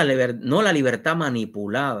 No la libertad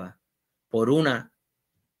manipulada por una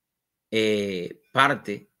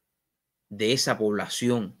parte de esa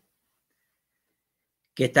población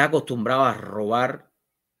que está acostumbrada a robar,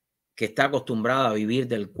 que está acostumbrada a vivir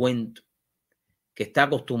del cuento, que está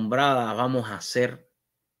acostumbrada a vamos a hacer.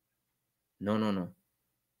 No.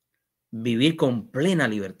 Vivir con plena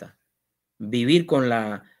libertad, vivir con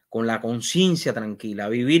la conciencia tranquila,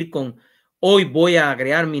 vivir con hoy voy a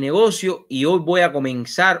crear mi negocio y hoy voy a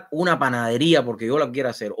comenzar una panadería porque yo la quiero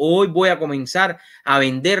hacer. Hoy voy a comenzar a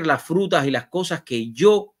vender las frutas y las cosas que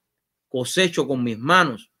yo cosecho con mis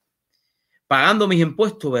manos, pagando mis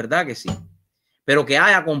impuestos, ¿verdad que sí? Pero que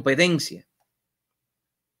haya competencia.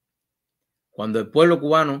 Cuando el pueblo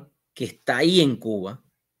cubano que está ahí en Cuba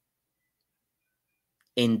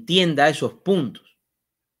entienda esos puntos,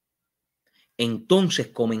 entonces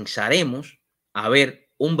comenzaremos a ver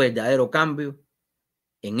un verdadero cambio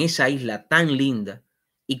en esa isla tan linda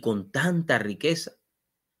y con tanta riqueza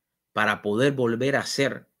para poder volver a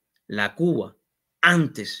ser la Cuba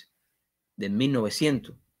antes de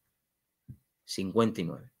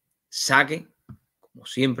 1959. Saque, como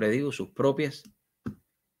siempre digo, sus propias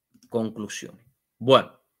conclusiones.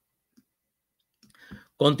 Bueno,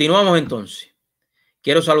 continuamos entonces.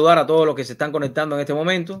 Quiero saludar a todos los que se están conectando en este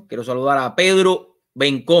momento. Quiero saludar a Pedro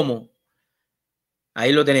Bencomo.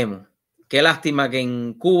 Ahí lo tenemos. Qué lástima que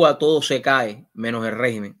en Cuba todo se cae, menos el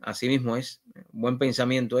régimen. Así mismo es. Buen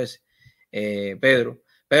pensamiento ese, Pedro.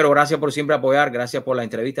 Pedro, gracias por siempre apoyar. Gracias por la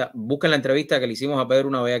entrevista. Busquen la entrevista que le hicimos a Pedro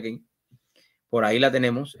una vez aquí. Por ahí la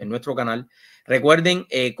tenemos en nuestro canal. Recuerden,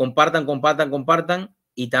 compartan.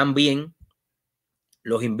 Y también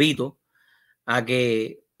los invito a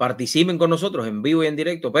que participen con nosotros en vivo y en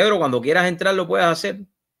directo. Pedro, cuando quieras entrar lo puedes hacer.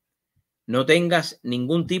 No tengas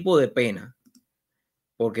ningún tipo de pena,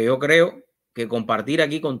 porque yo creo que compartir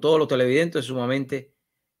aquí con todos los televidentes es sumamente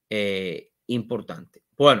importante.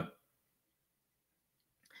 Bueno,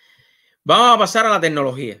 vamos a pasar a la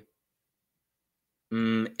tecnología.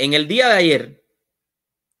 En el día de ayer,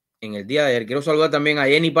 quiero saludar también a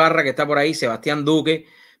Jenny Parra, que está por ahí, Sebastián Duque,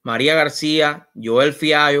 María García, Joel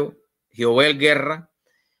Fiallo, Joel Guerra,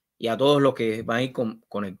 y a todos los que van a ir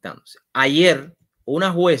conectándose. Ayer,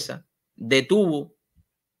 una jueza detuvo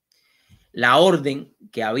la orden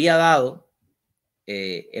que había dado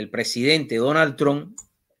el presidente Donald Trump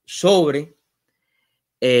sobre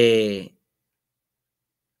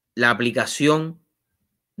la aplicación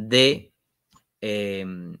de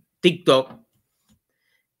TikTok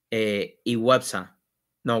y WhatsApp.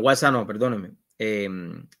 No, WhatsApp no, perdónenme.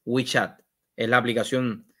 WeChat es la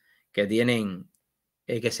aplicación que tienen,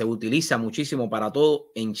 que se utiliza muchísimo para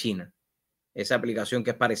todo en China. Esa aplicación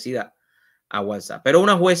que es parecida a WhatsApp. Pero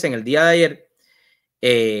una jueza en el día de ayer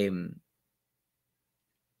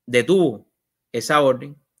detuvo esa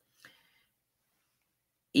orden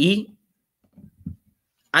y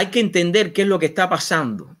hay que entender qué es lo que está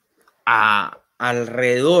pasando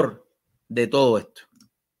alrededor de todo esto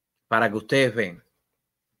para que ustedes vean.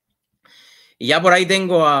 Y ya por ahí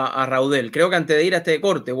tengo a Raudel. Creo que antes de ir a este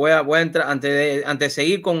corte voy a entrar, antes de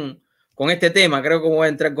seguir con este tema, creo que voy a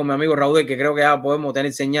entrar con mi amigo Raudel, que creo que ya podemos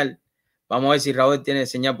tener señal. Vamos a ver si Raudel tiene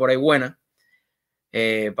señal por ahí buena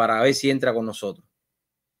para ver si entra con nosotros.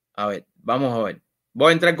 A ver, vamos a ver.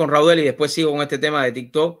 Voy a entrar con Raudel y después sigo con este tema de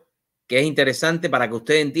TikTok, que es interesante para que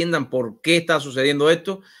ustedes entiendan por qué está sucediendo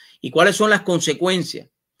esto y cuáles son las consecuencias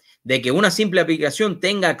de que una simple aplicación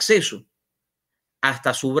tenga acceso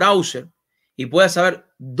hasta su browser y pueda saber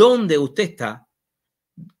dónde usted está,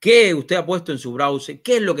 qué usted ha puesto en su browser,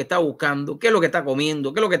 qué es lo que está buscando, qué es lo que está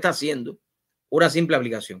comiendo, qué es lo que está haciendo. Una simple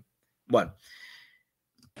aplicación. Bueno,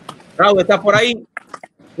 Raúl, ¿estás por ahí?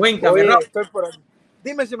 Cuéntame, Oye, Raúl. estoy por aquí.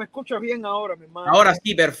 Dime si me escuchas bien ahora, mi hermano. Ahora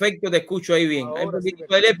sí, perfecto, te escucho ahí bien. Hay un poquito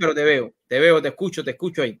de delay, pero te veo, te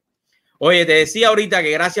escucho ahí. Oye, te decía ahorita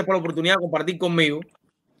que gracias por la oportunidad de compartir conmigo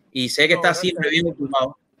y sé que estás siempre bien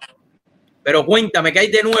ocupado. Pero cuéntame, ¿qué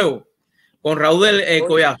hay de nuevo con Raúl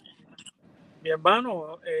Collazo? Mi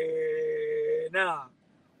hermano, nada,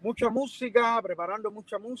 mucha música, preparando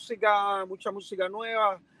mucha música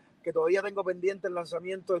nueva, que todavía tengo pendiente el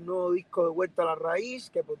lanzamiento del nuevo disco de Vuelta a la Raíz,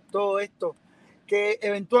 que por todo esto, que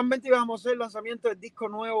eventualmente íbamos a hacer el lanzamiento del disco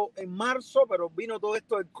nuevo en marzo, pero vino todo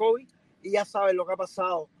esto del COVID y ya sabes lo que ha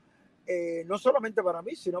pasado, no solamente para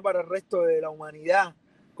mí, sino para el resto de la humanidad,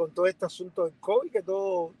 con todo este asunto del COVID, que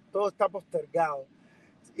todo está postergado.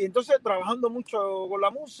 Y entonces trabajando mucho con la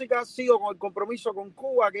música, sigo con el compromiso con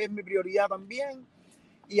Cuba, que es mi prioridad también,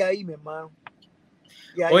 y ahí, mi hermano.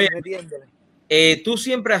 Y ahí, oye, metiéndole. Tú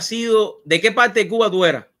siempre has sido, ¿de qué parte de Cuba tú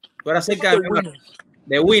eras? Tú eras cerca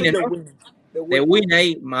de Winner, ¿no? De Winner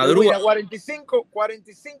ahí, madruga.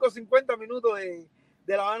 45, 50 minutos de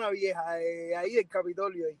La Habana Vieja, ahí del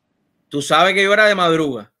Capitolio. Ahí. Tú sabes que yo era de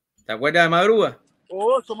Madruga. ¿Te acuerdas de Madruga?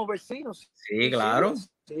 Oh, somos vecinos. Sí, claro.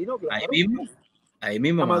 Vecinos, claro. Ahí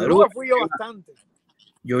mismo, a Madruga fui yo bastante.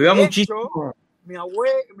 Yo iba muchísimo. Mi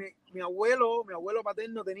abuelo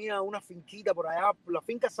paterno tenía una finquita por allá, la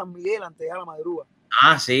finca San Miguel, antes de la Madruga.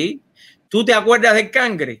 Ah, sí. ¿Tú te acuerdas del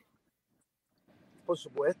Cangre? Por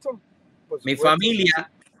supuesto. Mi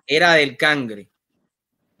familia era del Cangre,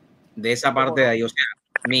 de esa parte de ahí. O sea,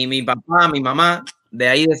 mi papá, mi mamá, de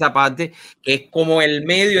ahí de esa parte, que es como el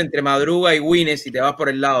medio entre Madruga y Winner, si te vas por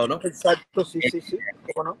el lado, ¿no? Exacto, sí.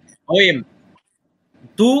 ¿Cómo no? Oye,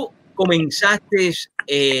 tú comenzaste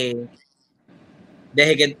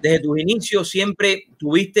desde tus inicios, siempre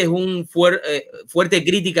tuviste un fuerte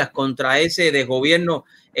críticas contra ese desgobierno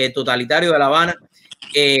totalitario de La Habana,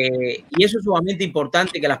 y eso es sumamente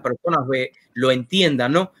importante que las personas lo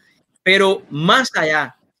entiendan, ¿no? Pero más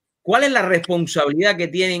allá, ¿cuál es la responsabilidad que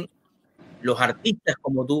tienen los artistas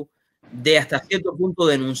como tú de hasta cierto punto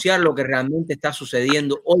denunciar lo que realmente está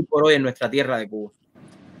sucediendo hoy por hoy en nuestra tierra de Cuba?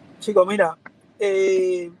 Chicos, mira,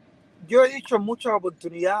 yo he dicho en muchas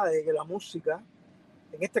oportunidades que la música,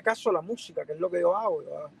 en este caso la música, que es lo que yo hago,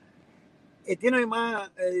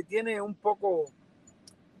 tiene un poco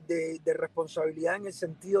de responsabilidad en el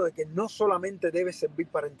sentido de que no solamente debe servir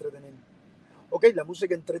para entretener. Ok, la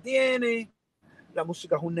música entretiene, la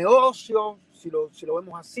música es un negocio, si lo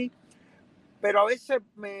vemos así, pero a veces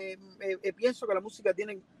pienso que la música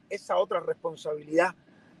tiene esa otra responsabilidad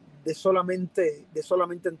de solamente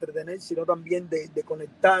entretener, sino también de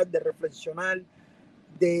conectar, de reflexionar,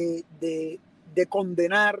 de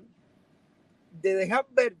condenar, de dejar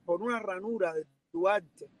ver por una ranura de tu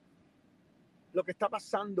arte lo que está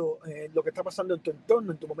pasando en tu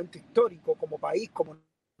entorno, en tu momento histórico, como país, como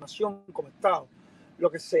nación, como Estado, lo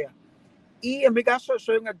que sea. Y en mi caso,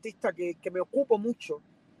 soy un artista que me ocupo mucho,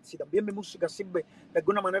 si también mi música sirve de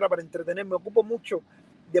alguna manera para entretener, me ocupo mucho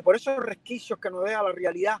de por esos resquicios que nos deja la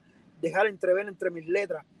realidad, dejar entrever entre mis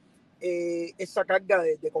letras esa carga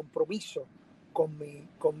de compromiso con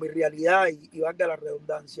mi realidad y valga la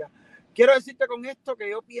redundancia. Quiero decirte con esto que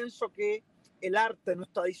yo pienso que el arte no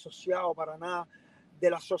está disociado para nada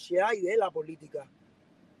de la sociedad y de la política.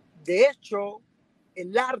 De hecho,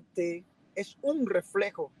 el arte es un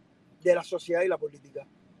reflejo de la sociedad y la política,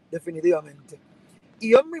 definitivamente.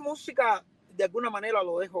 Y yo en mi música, de alguna manera,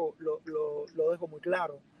 lo dejo muy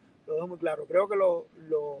claro. Lo dejo muy claro. Creo que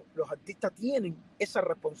los artistas tienen esa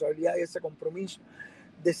responsabilidad y ese compromiso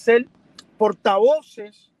de ser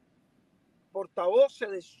portavoces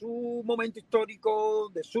de su momento histórico,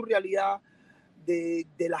 de su realidad,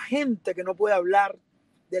 de la gente que no puede hablar,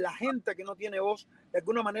 de la gente que no tiene voz. De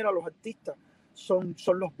alguna manera los artistas son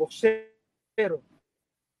los voceros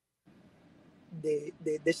de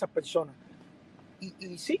esas personas.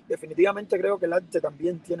 Y sí, definitivamente creo que el arte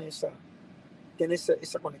también tiene esa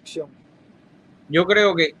conexión. Yo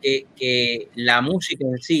creo que la música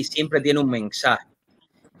en sí siempre tiene un mensaje.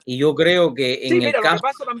 Y yo creo que en el caso...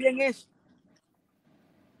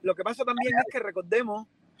 Lo que pasa también es que recordemos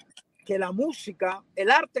que la música, el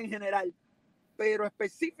arte en general, pero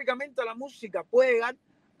específicamente la música, puede llegar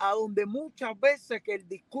a donde muchas veces que el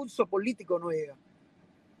discurso político no llega.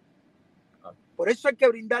 Por eso hay que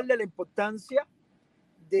brindarle la importancia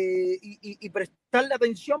y prestarle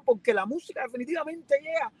atención, porque la música definitivamente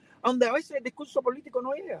llega a donde a veces el discurso político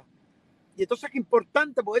no llega. Y entonces es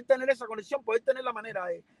importante poder tener esa conexión, poder tener la manera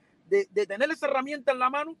de tener esa herramienta en la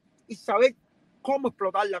mano y saber cómo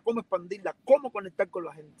explotarla, cómo expandirla, cómo conectar con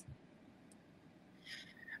la gente.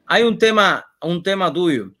 Hay un tema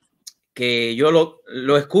tuyo que yo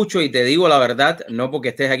lo escucho y te digo la verdad, no porque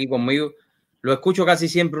estés aquí conmigo, lo escucho casi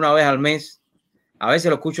siempre una vez al mes, a veces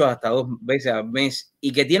lo escucho hasta 2 veces al mes,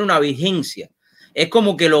 y que tiene una vigencia. Es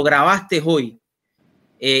como que lo grabaste hoy,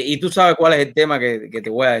 y tú sabes cuál es el tema que te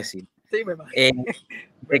voy a decir. Sí, me imagino.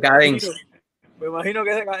 Decadencia. Me imagino que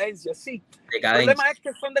es decadencia, sí. Decadencia. El problema es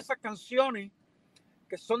que son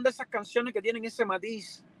de esas canciones que tienen ese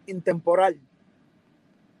matiz intemporal,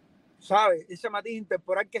 ¿sabes? Ese matiz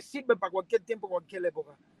intemporal que sirve para cualquier tiempo, cualquier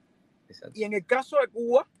época. Exacto. Y en el caso de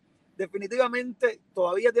Cuba, definitivamente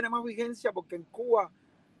todavía tiene más vigencia porque en Cuba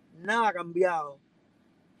nada ha cambiado.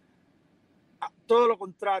 Todo lo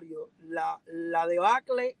contrario, la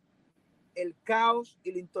debacle, el caos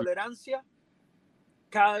y la intolerancia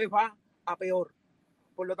cada vez va a peor.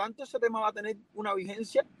 Por lo tanto, ese tema va a tener una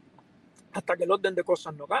vigencia hasta que el orden de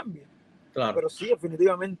cosas no cambie. Claro. Pero sí,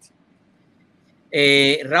 definitivamente.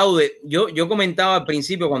 Raúl, yo comentaba al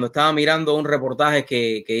principio cuando estaba mirando un reportaje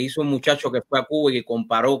que hizo un muchacho que fue a Cuba y que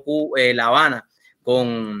comparó La Habana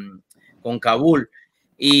con Kabul.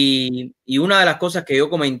 Y una de las cosas que yo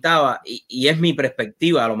comentaba, y es mi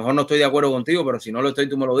perspectiva, a lo mejor no estoy de acuerdo contigo, pero si no lo estoy,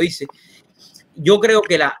 tú me lo dices. Yo creo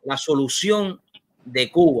que la solución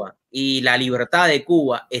de Cuba y la libertad de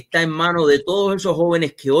Cuba está en manos de todos esos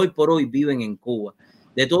jóvenes que hoy por hoy viven en Cuba,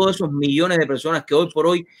 de todos esos millones de personas que hoy por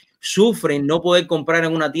hoy sufren no poder comprar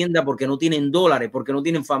en una tienda porque no tienen dólares, porque no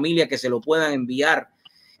tienen familia que se lo puedan enviar.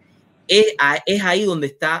 Es ahí donde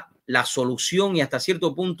está la solución y hasta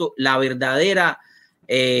cierto punto la verdadera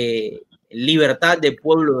libertad del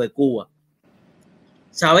pueblo de Cuba.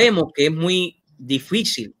 Sabemos que es muy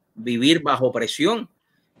difícil vivir bajo presión,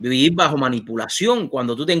 vivir bajo manipulación.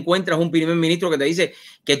 Cuando tú te encuentras un primer ministro que te dice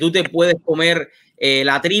que tú te puedes comer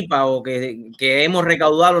la tripa o que hemos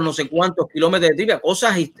recaudado no sé cuántos kilómetros de tripa,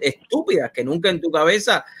 cosas estúpidas que nunca en tu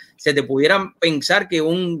cabeza se te pudieran pensar que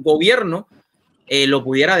un gobierno lo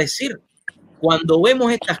pudiera decir. Cuando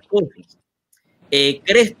vemos estas cosas,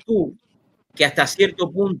 ¿crees tú que hasta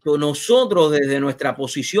cierto punto nosotros desde nuestra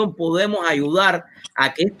posición podemos ayudar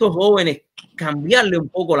a que estos jóvenes cambiarle un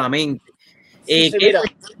poco la mente? Que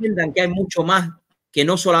entiendan que hay mucho más que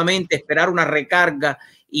no solamente esperar una recarga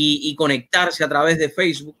y conectarse a través de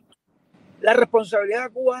Facebook. La responsabilidad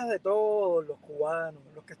de Cuba es de todos los cubanos,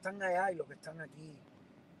 los que están allá y los que están aquí.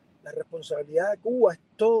 La responsabilidad de Cuba es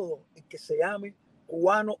todo el que se llame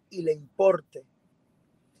cubano y le importe.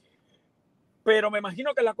 Pero me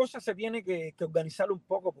imagino que la cosa se tiene que organizar un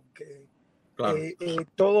poco porque claro.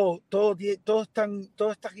 Todo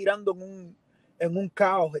está girando en un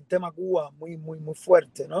caos, el tema Cuba muy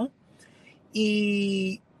fuerte, ¿no?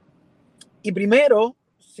 Y primero,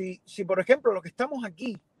 si por ejemplo los que estamos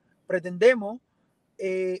aquí pretendemos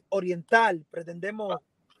orientar, pretendemos,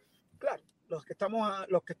 claro, los que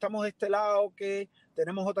estamos de este lado, que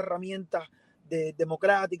tenemos otra herramienta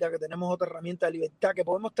democrática, que tenemos otra herramienta de libertad, que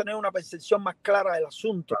podemos tener una percepción más clara del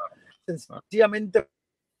asunto, sencillamente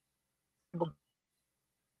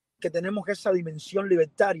que tenemos esa dimensión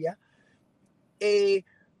libertaria,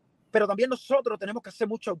 pero también nosotros tenemos que hacer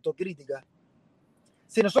mucha autocrítica.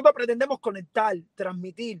 Si nosotros pretendemos conectar,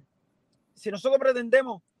 transmitir, si nosotros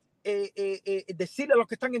pretendemos decirle a los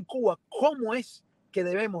que están en Cuba cómo es que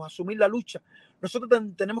debemos asumir la lucha, nosotros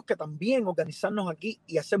tenemos que también organizarnos aquí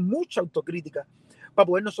y hacer mucha autocrítica para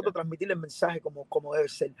poder nosotros transmitir el mensaje como debe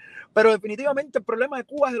ser. Pero definitivamente el problema de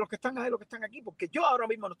Cuba es de los que están allá y los que están aquí, porque yo ahora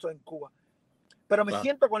mismo no estoy en Cuba, pero me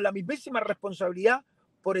siento con la mismísima responsabilidad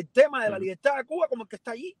por el tema de la libertad de Cuba como el que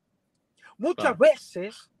está allí. Muchas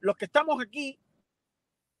veces los que estamos aquí...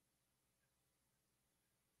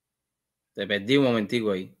 Te perdí un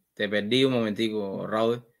momentico ahí. Te perdí un momentico,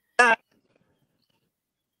 Raúl.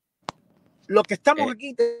 Los que estamos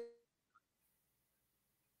aquí...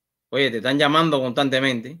 Oye, te están llamando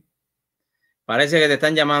constantemente. Parece que te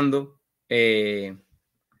están llamando. Te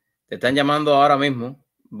están llamando ahora mismo.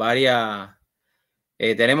 Varias...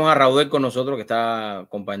 tenemos a Raúl con nosotros que está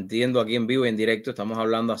compartiendo aquí en vivo y en directo. Estamos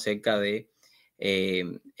hablando acerca de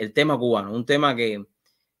el tema cubano. Un tema que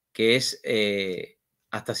es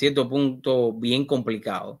hasta cierto punto bien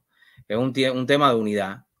complicado. Es un tema de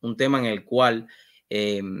unidad. Un tema en el cual...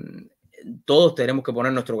 todos tenemos que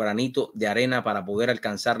poner nuestro granito de arena para poder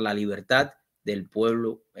alcanzar la libertad del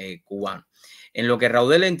pueblo cubano. En lo que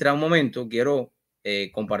Raúl entra un momento, quiero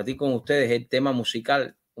compartir con ustedes el tema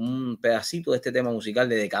musical, un pedacito de este tema musical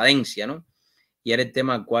de Decadencia, ¿no? Y era el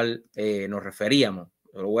tema al cual nos referíamos.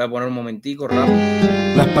 Lo voy a poner un momentico, rápido.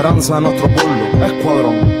 La esperanza de nuestro pueblo,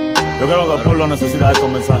 escuadrón. Yo creo que el pueblo necesita estos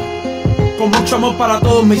mensajes. Con mucho amor para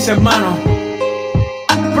todos mis hermanos.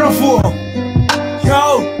 Prófugo.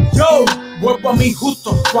 Yo, vuelvo a mí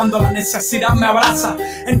justo. cuando la necesidad me abraza.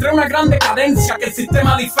 Entre una gran decadencia que el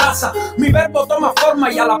sistema disfraza, mi verbo toma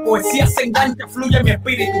forma y a la poesía se engancha, fluye mi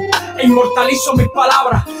espíritu e inmortalizo mis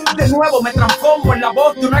palabras. De nuevo me transformo en la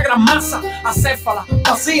voz de una gran masa acéfala,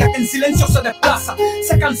 vacía, que en silencio se desplaza.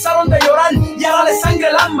 Se cansaron de llorar y ahora les sangre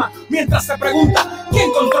el alma, mientras se pregunta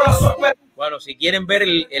quién controla su esperanza. Bueno, si quieren ver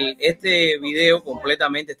este video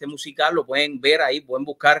completamente, este musical, lo pueden ver ahí, pueden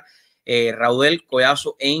buscar Raudel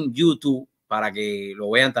Collazo en YouTube para que lo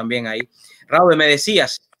vean también ahí. Raudel, me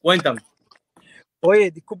decías, cuéntame. Oye,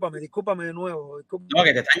 discúlpame de nuevo. No,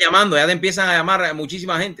 que te están llamando, ya te empiezan a llamar a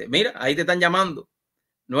muchísima gente. Mira, ahí te están llamando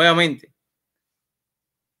nuevamente.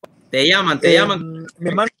 Te llaman. Mi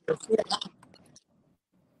hermano,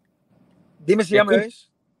 dime si ya me ves.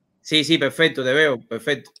 Sí, perfecto, te veo,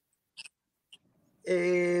 perfecto.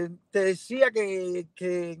 Te decía que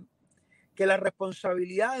la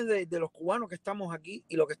responsabilidad de los cubanos que estamos aquí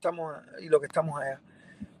y lo que estamos allá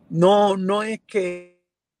no es que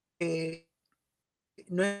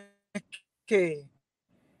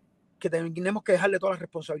tenemos que dejarle toda la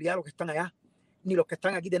responsabilidad a los que están allá, ni los que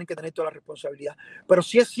están aquí tienen que tener toda la responsabilidad. Pero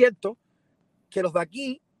sí es cierto que los de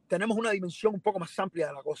aquí tenemos una dimensión un poco más amplia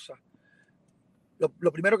de la cosa.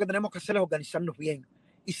 Lo primero que tenemos que hacer es organizarnos bien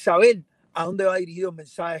y saber a dónde va dirigido el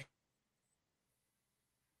mensaje.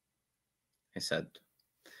 Exacto.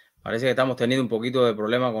 Parece que estamos teniendo un poquito de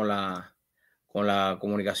problema con la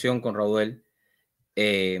comunicación con Raudel.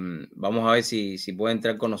 Vamos a ver si puede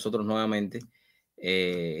entrar con nosotros nuevamente.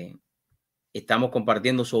 Estamos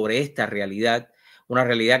compartiendo sobre esta realidad, una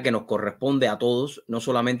realidad que nos corresponde a todos, no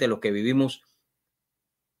solamente los que vivimos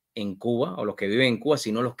en Cuba o los que viven en Cuba,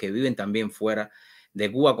 sino los que viven también fuera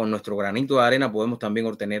de Cuba. Con nuestro granito de arena podemos también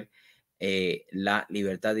obtener la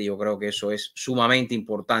libertad, y yo creo que eso es sumamente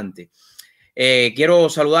importante. Quiero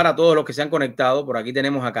saludar a todos los que se han conectado. Por aquí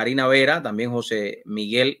tenemos a Karina Vera, también José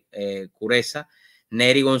Miguel Cureza,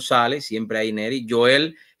 Neri González, siempre hay Neri,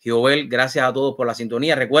 Joel, gracias a todos por la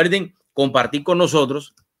sintonía. Recuerden compartir con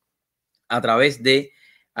nosotros a través de,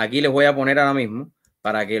 aquí les voy a poner ahora mismo,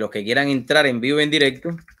 para que los que quieran entrar en vivo en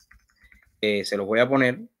directo, se los voy a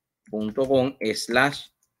poner, .com/show,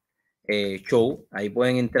 ahí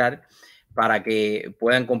pueden entrar para que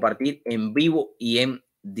puedan compartir en vivo y en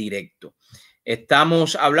directo.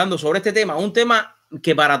 Estamos hablando sobre este tema, un tema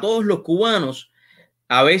que para todos los cubanos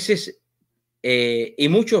a veces y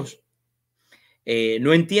muchos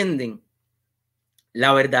no entienden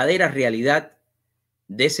la verdadera realidad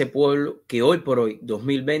de ese pueblo que hoy por hoy,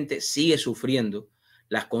 2020, sigue sufriendo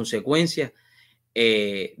las consecuencias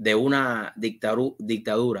de una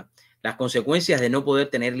dictadura, las consecuencias de no poder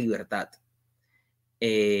tener libertad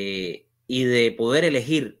y de poder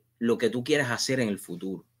elegir lo que tú quieras hacer en el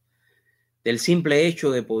futuro. Del simple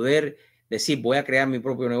hecho de poder decir voy a crear mi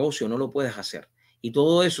propio negocio, no lo puedes hacer. Y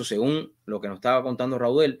todo eso, según lo que nos estaba contando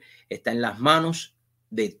Raudel, está en las manos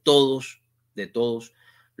de todos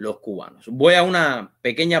los cubanos. Voy a una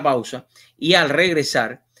pequeña pausa y al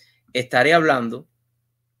regresar estaré hablando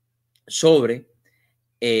sobre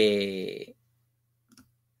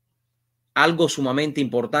algo sumamente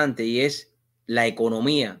importante, y es la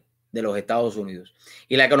economía de los Estados Unidos.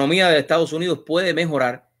 Y la economía de Estados Unidos puede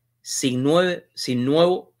mejorar sin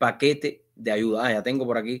nuevo paquete de ayuda. Ya tengo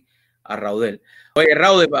por aquí a Raudel. Oye,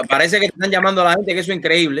 Raudel, parece que te están llamando a la gente, que eso es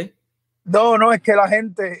increíble. No, es que la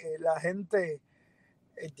gente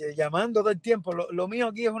llamando todo el tiempo. Lo mío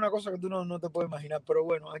aquí es una cosa que tú no te puedes imaginar, pero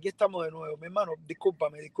bueno, aquí estamos de nuevo. Mi hermano,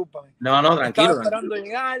 discúlpame. No, tranquilo. Estaba esperando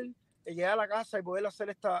llegar a la casa y poder hacer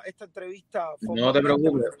esta entrevista. No te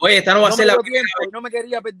preocupes. Oye, esta no va a ser la primera vez. No me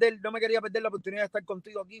quería perder la oportunidad de estar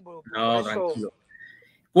contigo aquí. Por eso. Tranquilo.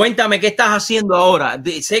 Cuéntame, ¿qué estás haciendo ahora?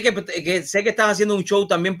 Sé que estás haciendo un show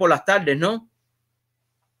también por las tardes, ¿no?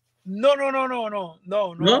 No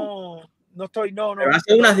estoy. Pero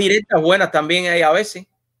hace unas directas buenas también ahí a veces.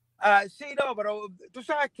 Sí, pero tú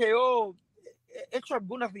sabes que yo he hecho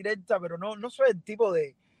algunas directas, pero no soy el tipo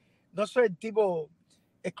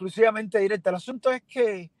exclusivamente directa. El asunto es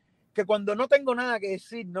que cuando no tengo nada que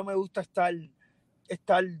decir, no me gusta estar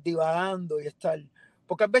divagando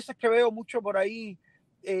porque a veces que veo mucho por ahí,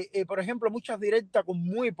 por ejemplo, muchas directas con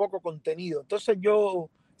muy poco contenido. Entonces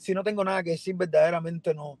yo, si no tengo nada que decir,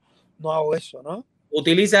 verdaderamente no hago eso, ¿no?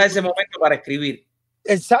 Utiliza ese momento para escribir.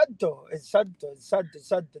 Exacto. El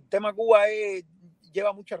tema Cuba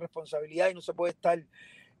lleva mucha responsabilidad y no se puede estar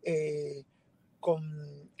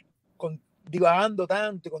divagando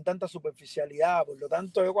tanto y con tanta superficialidad. Por lo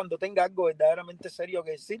tanto, yo cuando tenga algo verdaderamente serio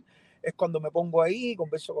que decir, es cuando me pongo ahí y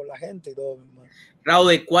converso con la gente y todo.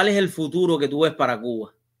 Raudel, ¿cuál es el futuro que tú ves para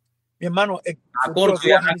Cuba? Mi hermano,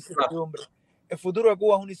 El futuro de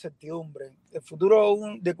Cuba es una incertidumbre. El futuro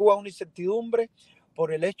de Cuba es una incertidumbre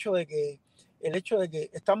por el hecho de que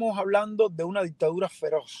estamos hablando de una dictadura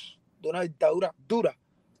feroz, de una dictadura dura,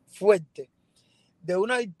 fuerte, de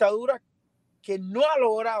una dictadura que no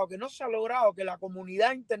se ha logrado que la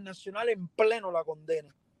comunidad internacional en pleno la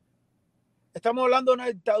condene. Estamos hablando de una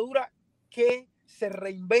dictadura que se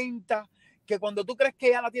reinventa, que cuando tú crees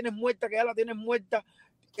que ya la tienes muerta,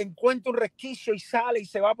 encuentra un resquicio y sale y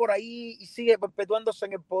se va por ahí y sigue perpetuándose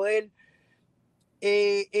en el poder.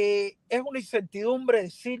 Es una incertidumbre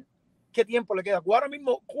decir qué tiempo le queda. Ahora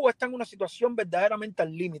mismo Cuba está en una situación verdaderamente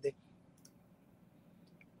al límite.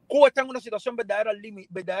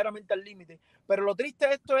 Verdaderamente al límite. Pero lo triste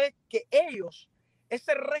de esto es que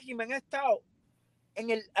ese régimen ha estado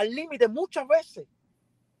al límite muchas veces.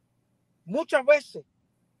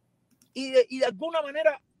 Y de alguna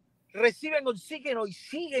manera reciben oxígeno y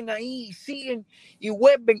siguen ahí, y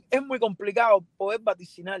vuelven. Es muy complicado poder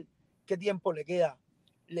vaticinar qué tiempo le queda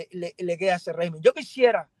a ese régimen. Yo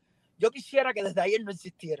quisiera que desde ayer no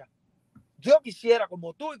existiera. Yo quisiera,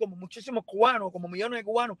 como tú y como muchísimos cubanos, como millones de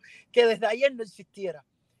cubanos, que desde ayer no existiera.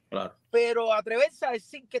 Claro. Pero atreverse a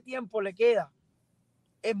decir qué tiempo le queda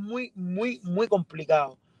es muy, muy, muy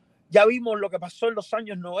complicado. Ya vimos lo que pasó en los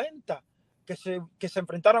años 90, que se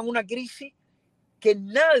enfrentaron a una crisis que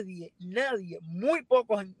nadie, muy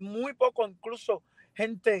poco incluso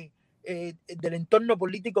gente del entorno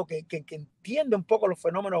político que entiende un poco los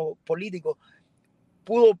fenómenos políticos,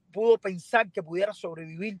 pudo pensar que pudiera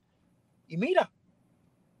sobrevivir. Y mira,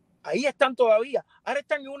 ahí están todavía. Ahora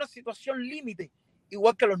están en una situación límite,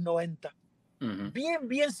 igual que los 90.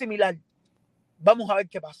 Bien similar. Vamos a ver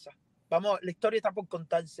qué pasa. La historia está por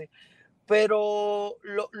contarse. Pero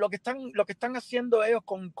lo que están haciendo ellos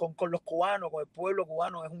con los cubanos, con el pueblo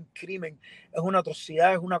cubano, es un crimen, es una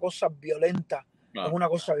atrocidad, es una cosa violenta. Claro. Es una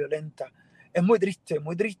cosa violenta. Es muy triste y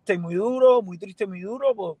muy duro,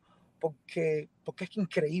 porque es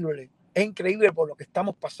increíble. Es increíble por lo que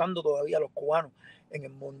estamos pasando todavía los cubanos en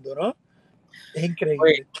el mundo, ¿no? Es increíble.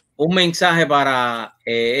 Oye, un mensaje para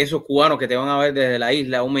esos cubanos que te van a ver desde la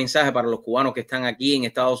isla, un mensaje para los cubanos que están aquí en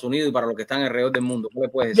Estados Unidos y para los que están alrededor del mundo. ¿Qué le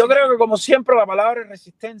puedes decir? Yo creo que, como siempre, la palabra es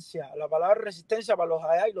resistencia para los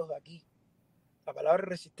allá y los de aquí. La palabra es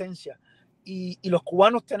resistencia. Y los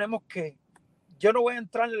cubanos tenemos que, yo no voy a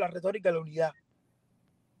entrar en la retórica de la unidad,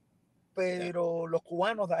 pero los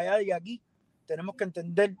cubanos de allá y de aquí tenemos que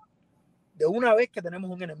entender de una vez que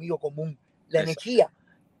tenemos un enemigo común. La energía,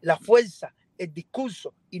 la fuerza, el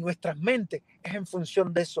discurso y nuestras mentes es en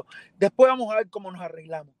función de eso. Después vamos a ver cómo nos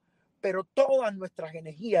arreglamos. Pero todas nuestras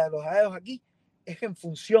energías de los aliados aquí es en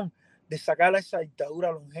función de sacar a esa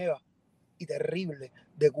dictadura longeva y terrible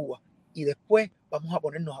de Cuba. Y después vamos a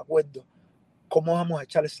ponernos de acuerdo cómo vamos a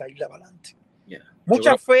echar esa isla para adelante.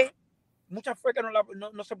 Mucha fe que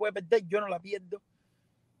no se puede perder. Yo no la pierdo.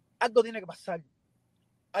 Algo tiene que pasar.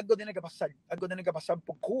 Algo tiene que pasar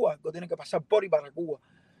por Cuba, algo tiene que pasar por y para Cuba.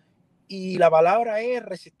 Y la palabra es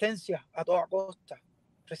resistencia a toda costa.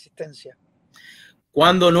 Resistencia.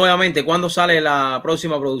 ¿Cuándo sale la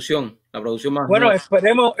próxima producción? La producción más bueno,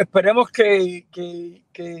 nueva. esperemos que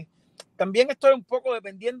también estoy un poco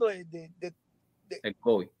dependiendo el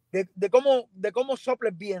COVID. de cómo sopla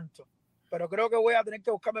el viento. Pero creo que voy a tener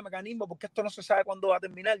que buscarme mecanismos porque esto no se sabe cuándo va a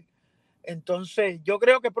terminar. Entonces, yo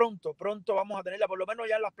creo que pronto vamos a tenerla, por lo menos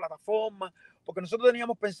ya en las plataformas, porque nosotros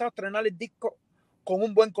teníamos pensado estrenar el disco con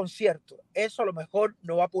un buen concierto. Eso a lo mejor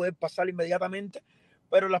no va a poder pasar inmediatamente,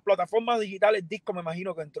 pero en las plataformas digitales, el disco me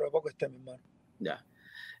imagino que dentro de poco esté, mi hermano. Ya.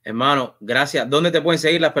 Hermano, gracias. ¿Dónde te pueden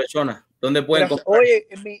seguir las personas? ¿Dónde pueden comprar? Oye,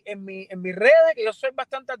 en mis redes, que yo soy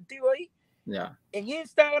bastante activo ahí, ya. En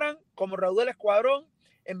Instagram como Raúl del Escuadrón,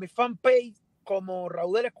 en mi fanpage como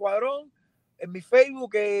Raúl del Escuadrón, en mi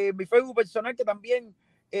Facebook personal, que también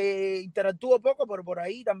interactúo poco, pero por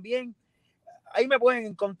ahí también, ahí me pueden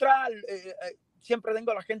encontrar. Siempre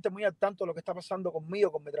tengo a la gente muy al tanto de lo que está pasando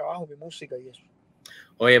conmigo, con mi trabajo, mi música y eso.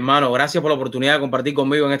 Oye, hermano, gracias por la oportunidad de compartir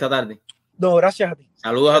conmigo en esta tarde. No, gracias a ti.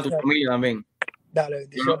 Saludos a tu familia también. Dale,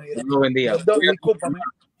 bendiciones. Dios los bendiga. Discúlpame.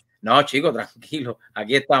 No, chico, tranquilo.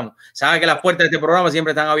 Aquí estamos. Sabes que las puertas de este programa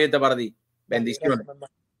siempre están abiertas para ti. Bendiciones.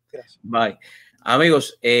 Gracias. Bye.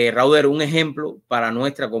 Amigos, Raúl, un ejemplo para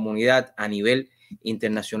nuestra comunidad a nivel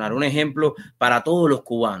internacional, un ejemplo para todos los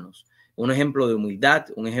cubanos, un ejemplo de humildad,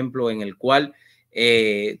 un ejemplo en el cual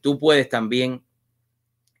tú puedes también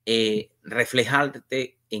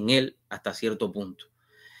reflejarte en él hasta cierto punto,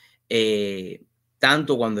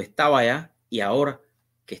 tanto cuando estaba allá y ahora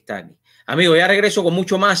que está aquí. Amigos, ya regreso con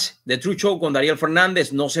mucho más de True Show con Dariel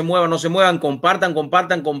Fernández. No se muevan, compartan,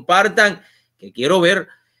 que quiero ver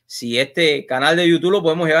si este canal de YouTube lo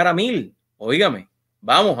podemos llevar a 1000 Óigame,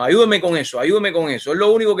 vamos, ayúdenme con eso, ayúdenme con eso. Es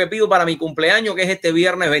lo único que pido para mi cumpleaños, que es este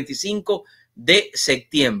viernes 25 de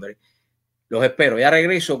septiembre. Los espero. Ya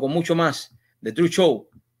regreso con mucho más de True Show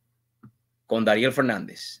con Dariel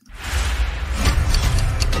Fernandez.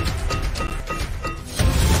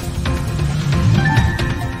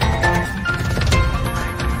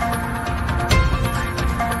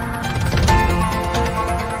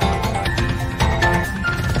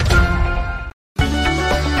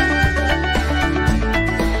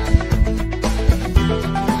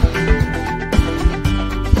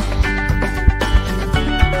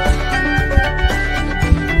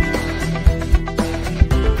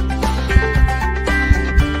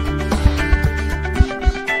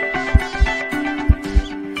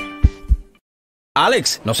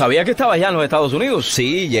 Alex, no sabía que estabas ya en los Estados Unidos.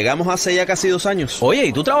 Sí, llegamos hace ya casi 2 años. Oye,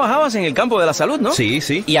 y tú trabajabas en el campo de la salud, ¿no? Sí,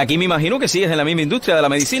 sí. Y aquí me imagino que sigues en la misma industria de la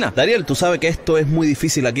medicina. Dariel, ¿tú sabes que esto es muy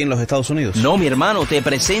difícil aquí en los Estados Unidos? No, mi hermano, te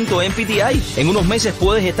presento MPTI. En unos meses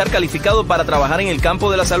puedes estar calificado para trabajar en el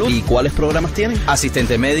campo de la salud. ¿Y cuáles programas tienen?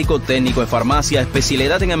 Asistente médico, técnico en farmacia,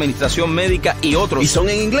 especialidad en administración médica y otros. ¿Y son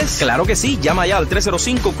en inglés? Claro que sí. Llama ya al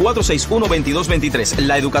 305-461-2223.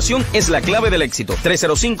 La educación es la clave del éxito.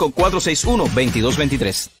 305-461-2223. A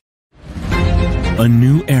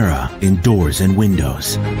new era in doors and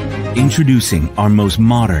windows. Introducing our most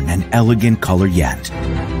modern and elegant color yet.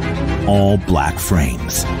 All black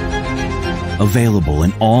frames. Available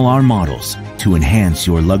in all our models to enhance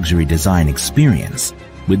your luxury design experience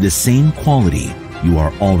with the same quality you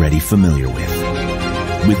are already familiar with.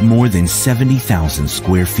 With more than 70,000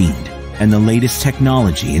 square feet and the latest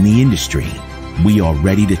technology in the industry, we are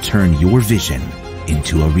ready to turn your vision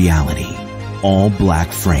into a reality. All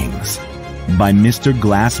black frames. By Mr.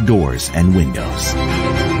 Glass Doors and Windows.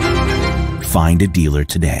 Find a dealer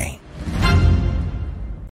today.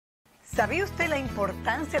 ¿Sabía usted la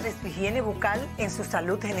importancia de su higiene bucal en su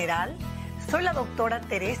salud general? Soy la doctora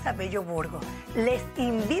Teresa Bello Burgo. Les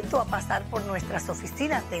invito a pasar por nuestras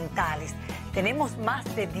oficinas dentales. Tenemos más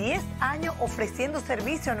de 10 años ofreciendo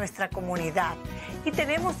servicio a nuestra comunidad y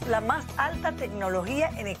tenemos la más alta tecnología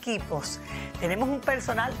en equipos. Tenemos un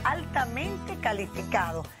personal altamente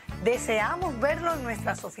calificado. Deseamos verlo en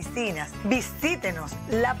nuestras oficinas. Visítenos.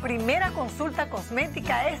 La primera consulta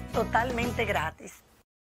cosmética es totalmente gratis.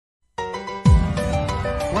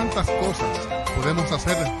 ¿Cuántas cosas podemos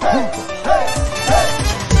hacer juntos?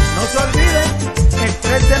 No se olviden, el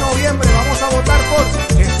 3 de noviembre vamos a votar por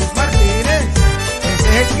Jesús Martínez.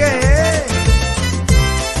 Ese es el que es.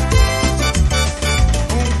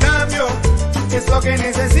 Un cambio es lo que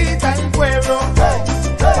necesita el pueblo.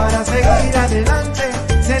 Para seguir adelante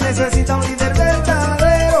se necesita un líder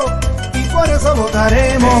verdadero y por eso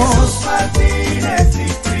votaremos. Jesús Martínez,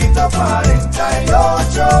 distrito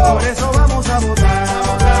 48. Por eso vamos a votar.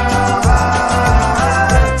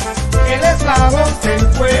 Él es la voz del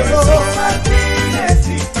pueblo. Jesús Martínez,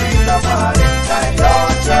 distrito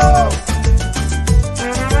 48.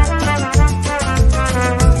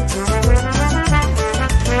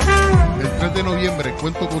 El 3 de noviembre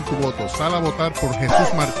cuento con tu voto. Sal a votar por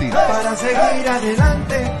Jesús Martínez. Para seguir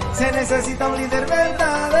adelante se necesita un líder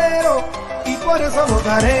verdadero y por eso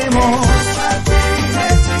votaremos. Jesús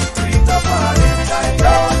Martínez, distrito 48.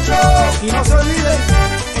 Y no se olviden,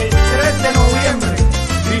 el 3 de noviembre,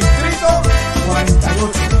 distrito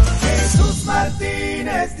 48. Jesús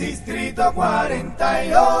Martínez, distrito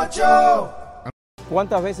 48.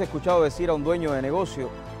 ¿Cuántas veces he escuchado decir a un dueño de negocio,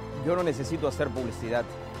 yo no necesito hacer publicidad?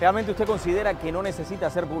 ¿Realmente usted considera que no necesita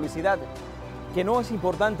hacer publicidad? ¿Que no es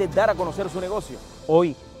importante dar a conocer su negocio?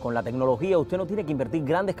 Hoy, con la tecnología, usted no tiene que invertir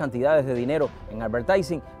grandes cantidades de dinero en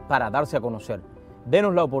advertising para darse a conocer.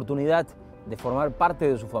 Denos la oportunidad de formar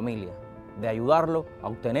parte de su familia, de ayudarlo a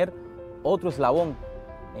obtener otro eslabón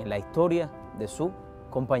en la historia de su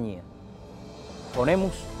compañía.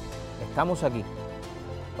 Ponemos, estamos aquí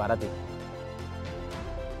para ti.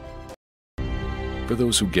 For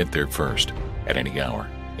those who get there first, at any hour,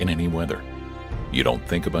 in any weather. You don't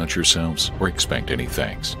think about yourselves or expect any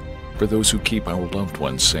thanks. For those who keep our loved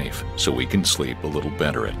ones safe so we can sleep a little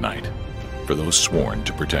better at night. For those sworn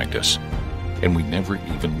to protect us. And we never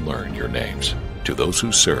even learn your names. To those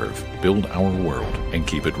who serve, build our world, and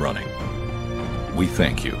keep it running. We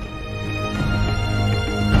thank you.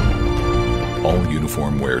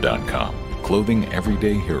 AllUniformWear.com. Clothing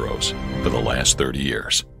everyday heroes for the last 30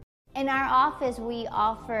 years. In our office, we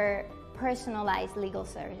offer personalized legal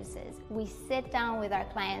services. We sit down with our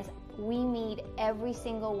clients. We meet every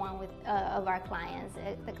single one of our clients.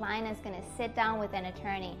 The client is going to sit down with an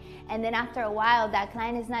attorney. And then after a while, that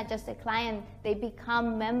client is not just a client, they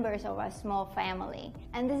become members of our small family.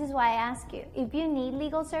 And this is why I ask you, if you need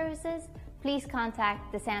legal services, please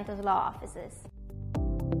contact the Santos Law offices.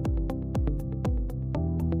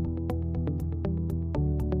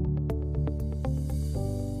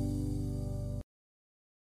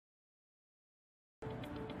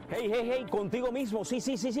 Hey, hey, hey, contigo mismo, sí,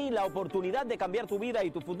 la oportunidad de cambiar tu vida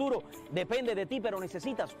y tu futuro depende de ti, pero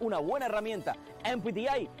necesitas una buena herramienta.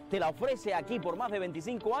 MPTI te la ofrece aquí por más de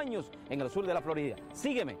 25 años en el sur de la Florida.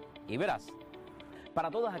 Sígueme y verás.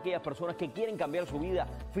 Para todas aquellas personas que quieren cambiar su vida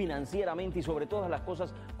financieramente y sobre todas las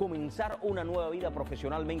cosas, comenzar una nueva vida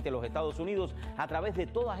profesionalmente en los Estados Unidos a través de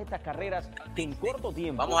todas estas carreras que en corto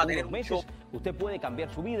tiempo, vamos a tener unos meses, usted puede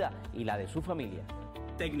cambiar su vida y la de su familia.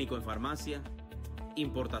 Técnico en farmacia,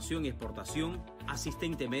 importación y exportación,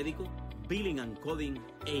 asistente médico, billing and coding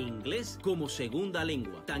e inglés como segunda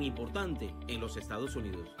lengua, tan importante en los Estados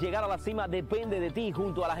Unidos. Llegar a la cima depende de ti.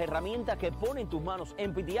 Junto a las herramientas que pone en tus manos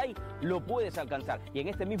MPTI, lo puedes alcanzar. Y en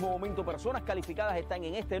este mismo momento, personas calificadas están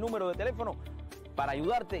en este número de teléfono para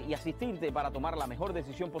ayudarte y asistirte para tomar la mejor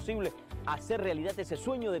decisión posible, hacer realidad ese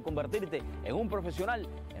sueño de convertirte en un profesional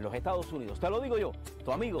en los Estados Unidos. Te lo digo yo,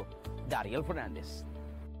 tu amigo Dariel Fernandez.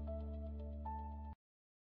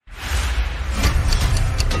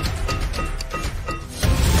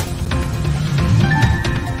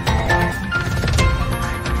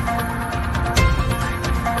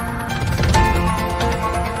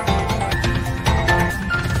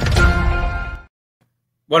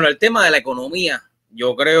 Bueno, el tema de la economía,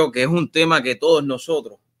 yo creo que es un tema que todos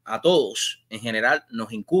nosotros, a todos en general,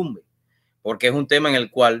 nos incumbe, porque es un tema en el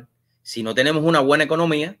cual, si no tenemos una buena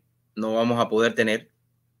economía, no vamos a poder tener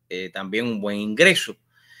también un buen ingreso.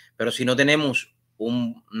 Pero si no tenemos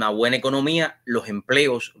una buena economía, los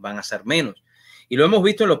empleos van a ser menos. Y lo hemos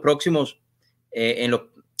visto en los próximos, en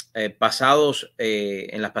las pasadas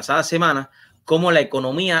semanas, cómo la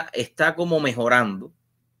economía está como mejorando.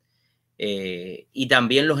 Y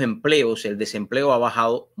también los empleos, el desempleo ha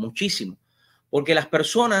bajado muchísimo, porque las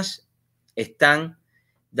personas están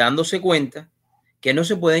dándose cuenta que no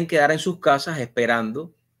se pueden quedar en sus casas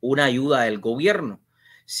esperando una ayuda del gobierno,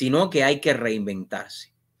 sino que hay que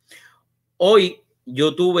reinventarse. Hoy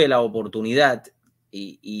yo tuve la oportunidad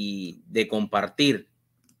de compartir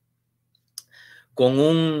con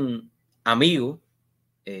un amigo,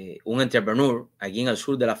 un entrepreneur aquí en el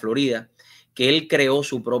sur de la Florida, que él creó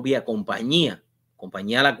su propia compañía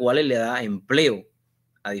a la cual él le da empleo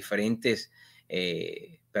a diferentes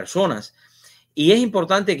personas. Y es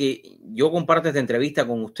importante que yo comparta esta entrevista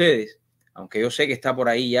con ustedes, aunque yo sé que está por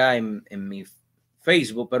ahí ya en mi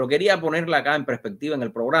Facebook, pero quería ponerla acá en perspectiva en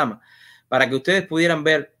el programa para que ustedes pudieran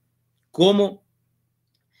ver cómo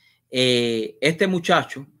este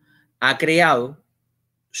muchacho ha creado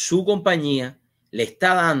su compañía, le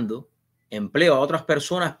está dando empleo a otras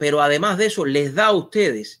personas, pero además de eso les da a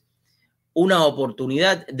ustedes una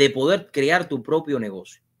oportunidad de poder crear tu propio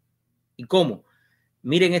negocio. ¿Y cómo?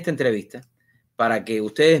 Miren esta entrevista para que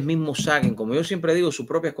ustedes mismos saquen, como yo siempre digo, sus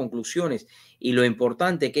propias conclusiones y lo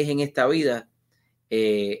importante que es en esta vida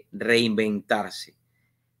reinventarse.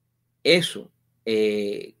 Eso,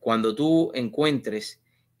 cuando tú encuentres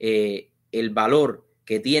el valor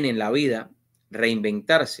que tiene en la vida,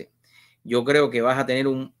 reinventarse, yo creo que vas a tener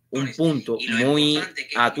un punto muy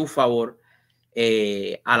a tu favor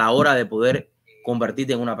a la hora de poder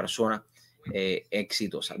convertirte en una persona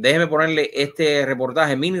exitosa. Déjeme ponerle este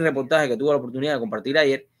reportaje, mini reportaje que tuve la oportunidad de compartir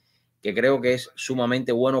ayer, que creo que es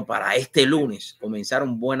sumamente bueno para este lunes, comenzar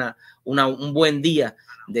un buen día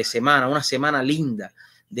de semana, una semana linda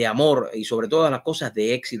de amor y sobre todas las cosas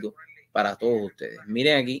de éxito para todos ustedes.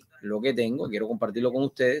 Miren aquí lo que tengo, quiero compartirlo con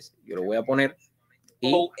ustedes, yo lo voy a poner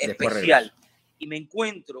y después regreso. Y me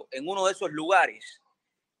encuentro en uno de esos lugares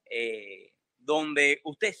donde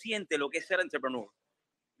usted siente lo que es ser entrepreneur,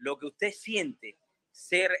 lo que usted siente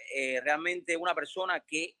ser realmente una persona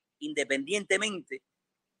que independientemente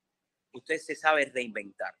usted se sabe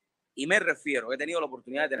reinventar. Y me refiero, he tenido la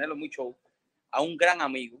oportunidad de tenerlo en mi show, a un gran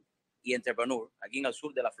amigo y entrepreneur aquí en el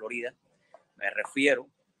sur de la Florida. Me refiero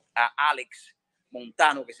a Alex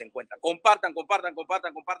Montano, que se encuentra. Compartan,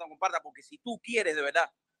 porque si tú quieres de verdad,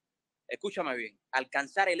 escúchame bien,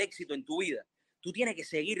 alcanzar el éxito en tu vida, tú tienes que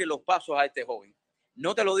seguirle los pasos a este joven.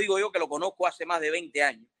 No te lo digo yo, que lo conozco hace más de 20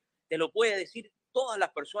 años. Te lo puede decir todas las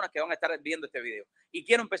personas que van a estar viendo este video. Y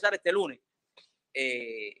quiero empezar este lunes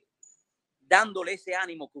dándole ese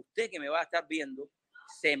ánimo que usted que me va a estar viendo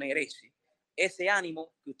se merece. Ese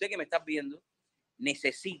ánimo que usted que me está viendo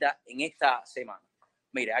necesita en esta semana.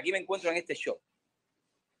 Mire, aquí me encuentro en este shop.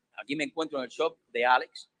 Aquí me encuentro en el shop de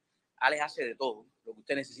Alex. Alex hace de todo lo que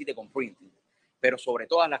usted necesite con printing, pero sobre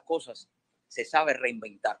todas las cosas se sabe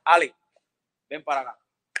reinventar. Alex, ven para acá,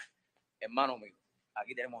 hermano mío.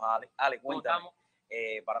 aquí tenemos a Ale. Ale, cuéntame.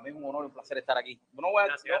 Para mí es un honor y un placer estar aquí. No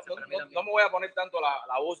me voy a poner tanto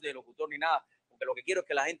la voz de locutor ni nada, porque lo que quiero es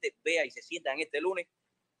que la gente vea y se sienta en este lunes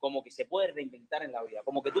como que se puede reinventar en la vida,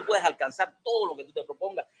 como que tú puedes alcanzar todo lo que tú te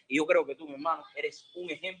propongas, y yo creo que tú, mi hermano, eres un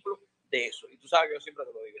ejemplo de eso, y tú sabes que yo siempre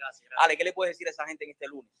te lo digo. Gracias. Ale, ¿qué le puedes decir a esa gente en este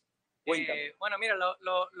lunes? Cuéntame. Bueno, mira,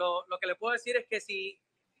 lo que le puedo decir es que si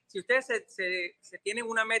ustedes se tienen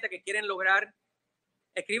una meta que quieren lograr,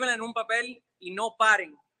 escríbanla en un papel y no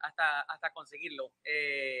paren hasta conseguirlo.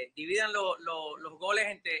 Dividan los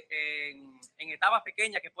goles en etapas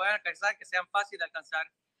pequeñas que puedan alcanzar, que sean fáciles de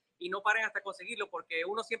alcanzar, y no paren hasta conseguirlo, porque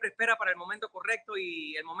uno siempre espera para el momento correcto,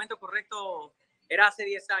 y el momento correcto era hace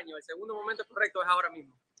 10 años. El segundo momento correcto es ahora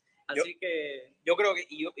mismo. Así que yo creo que,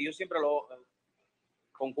 y yo siempre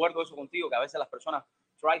concuerdo eso contigo, que a veces las personas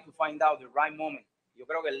try to find out the right moment. Yo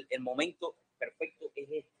creo que el momento perfecto es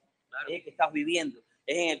este, claro. Es el que estás viviendo,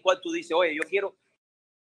 es en el cual tú dices, oye, yo quiero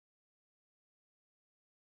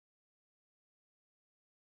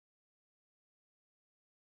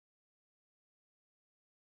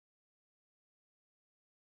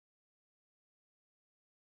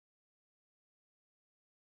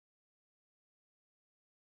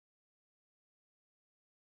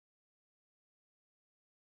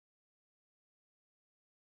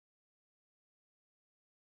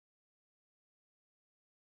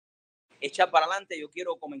echar para adelante, yo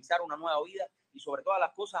quiero comenzar una nueva vida, y sobre todas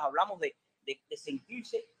las cosas hablamos de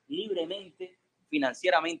sentirse libremente,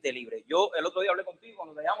 financieramente libre. Yo el otro día hablé contigo,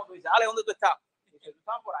 cuando te llamo, tú dices, Ale, ¿dónde tú estás? Dice, tú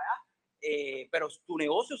estabas por allá, pero tu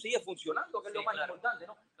negocio sigue funcionando, que es lo más importante,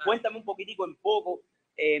 ¿no? Claro. Cuéntame un poquitico, en poco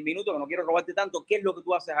minutos, que no quiero robarte tanto, ¿qué es lo que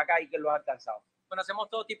tú haces acá y qué lo has alcanzado? Bueno,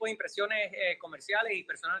 hacemos todo tipo de impresiones comerciales y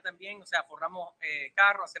personales también, o sea, forramos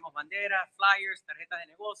carros, hacemos banderas, flyers, tarjetas de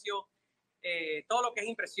negocio, todo lo que es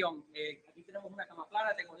impresión. Aquí tenemos una cama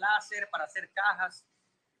plana, tengo láser para hacer cajas.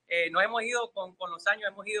 Nos hemos ido, con los años,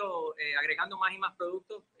 hemos ido agregando más y más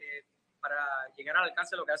productos para llegar al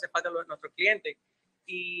alcance de lo que hace falta a nuestros clientes,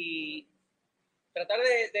 y tratar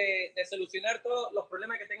de solucionar todos los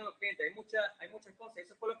problemas que tengan los clientes. Hay muchas cosas.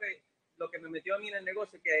 Eso fue lo que me metió a mí en el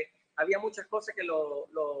negocio, que había muchas cosas que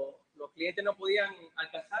los clientes no podían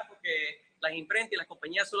alcanzar, porque las imprentas y las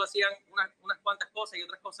compañías solo hacían unas cuantas cosas y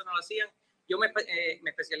otras cosas no lo hacían. Yo me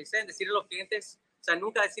especialicé en decirle a los clientes, o sea,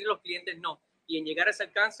 nunca decirle a los clientes no. Y en llegar a ese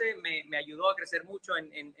alcance me ayudó a crecer mucho,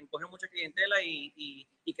 en coger mucha clientela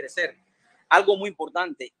y crecer. Algo muy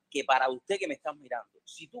importante, que para usted que me estás mirando,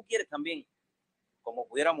 si tú quieres también, como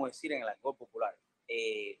pudiéramos decir en el argot popular,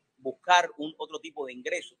 buscar otro tipo de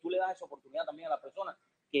ingresos, tú le das esa oportunidad también a las personas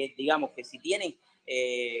que, digamos, que si tienen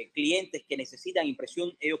clientes que necesitan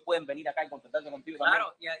impresión, ellos pueden venir acá y contactarse contigo.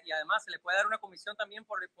 Claro, y además se le puede dar una comisión también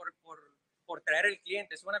por traer el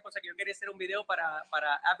cliente. Es una cosa que yo quería hacer un video para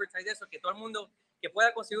advertise eso, que todo el mundo que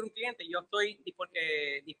pueda conseguir un cliente, yo estoy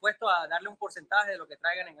dispuesto a darle un porcentaje de lo que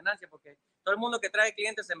traigan en ganancia, porque todo el mundo que trae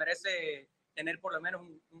clientes se merece tener por lo menos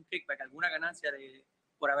un kickback, alguna ganancia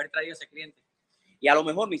por haber traído ese cliente. Y a lo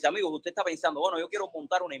mejor, mis amigos, usted está pensando, bueno, yo quiero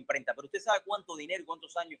montar una imprenta, pero usted sabe cuánto dinero y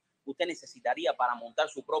cuántos años usted necesitaría para montar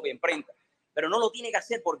su propia imprenta. Pero no lo tiene que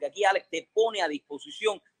hacer, porque aquí Alex te pone a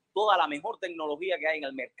disposición toda la mejor tecnología que hay en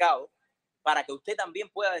el mercado, para que usted también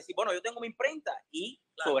pueda decir, bueno, yo tengo mi imprenta, y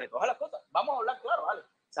claro, sobre todas las cosas, vamos a hablar claro, Alex.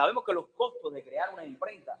 Sabemos que los costos de crear una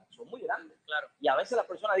imprenta son muy grandes. Claro. Y a veces las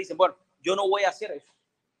personas dicen, bueno, yo no voy a hacer eso.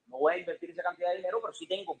 No voy a invertir esa cantidad de dinero, pero sí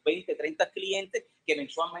tengo 20, 30 clientes que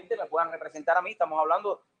mensualmente me puedan representar a mí. Estamos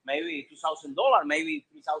hablando maybe $2,000, maybe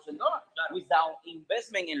 $3,000, claro, without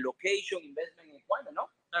investment in location, investment in equipment, ¿no?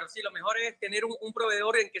 Claro, sí, lo mejor es tener un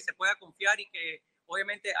proveedor en que se pueda confiar, y que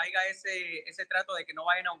obviamente haya ese trato de que no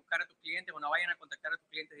vayan a buscar a tus clientes o no vayan a contactar a tus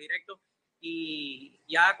clientes directos. Y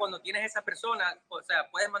ya cuando tienes esa persona, o sea,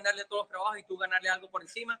 puedes mandarle todos los trabajos y tú ganarle algo por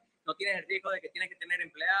encima. No tienes el riesgo de que tienes que tener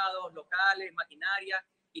empleados, locales, maquinaria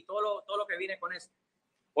y todo lo que viene con eso.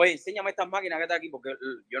 Oye, enséñame estas máquinas que están aquí, porque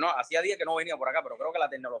yo no hacía días que no venía por acá, pero creo que la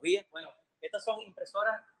tecnología... Bueno, estas son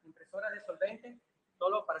impresoras de solvente,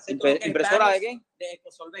 solo para hacer ¿Impresora de qué? De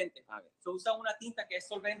ecosolvente. Se usa una tinta que es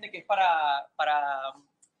solvente, que es para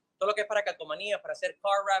todo lo que es para calcomanía, para hacer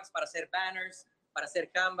car wraps, para hacer banners, para hacer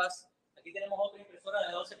canvas. Aquí tenemos otra impresora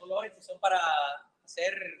de 12 colores que son para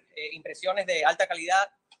hacer impresiones de alta calidad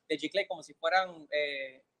de Giclée, como si fueran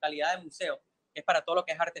calidad de museo. Es para todo lo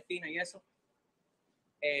que es arte fino y eso.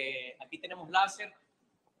 Aquí tenemos láser.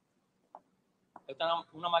 Esta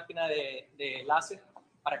es una máquina de láser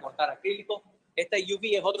para cortar acrílico. Esta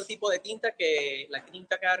UV es otro tipo de tinta, que la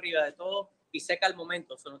tinta queda arriba de todo y seca al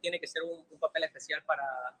momento. Eso no tiene que ser un papel especial para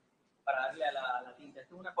darle a la tinta.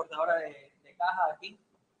 Esta es una cortadora de caja aquí.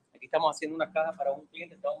 Aquí estamos haciendo una caja para un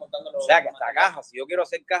cliente, estamos montando los... O sea, que hasta caja, si yo quiero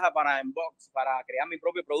hacer caja para inbox, para crear mi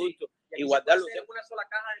propio producto y guardarlo. Se puede hacer una sola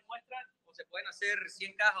caja de muestra o se pueden hacer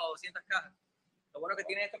 100 cajas o 200 cajas. Lo bueno que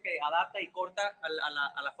tiene esto es que adapta y corta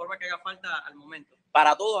a la forma que haga falta al momento.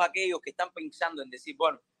 Para todos aquellos que están pensando en decir,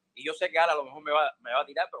 bueno, y yo sé que ahora a lo mejor me va a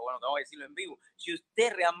tirar, pero bueno, tengo que decirlo en vivo. Si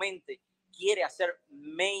usted realmente quiere hacer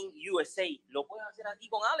Main USA, lo puedes hacer aquí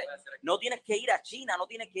con Alex. No tienes que ir a China, no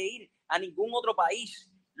tienes que ir a ningún otro país.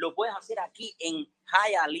 Lo puedes hacer aquí en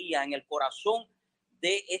Hialeah, en el corazón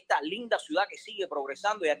de esta linda ciudad que sigue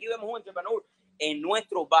progresando. Y aquí vemos un entrepreneur en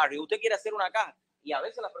nuestro barrio. Usted quiere hacer una caja y a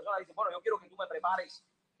veces las personas dicen, bueno, yo quiero que tú me prepares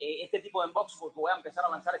este tipo de unboxing porque voy a empezar a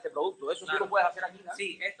lanzar este producto. Eso claro. Sí lo puedes hacer aquí, ¿no?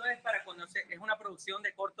 Sí, esto es para cuando es una producción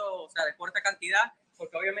de corta cantidad,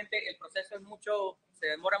 porque obviamente el proceso se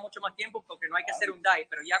demora mucho más tiempo porque no hay que hacer un die,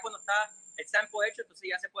 pero ya cuando está el sample hecho, entonces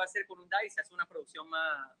ya se puede hacer con un die y se hace una producción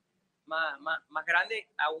más grande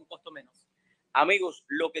a un costo menos. Amigos,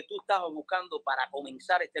 lo que tú estabas buscando para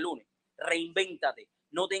comenzar este lunes, reinvéntate,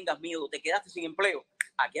 no tengas miedo, te quedaste sin empleo.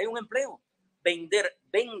 Aquí hay un empleo. Vender,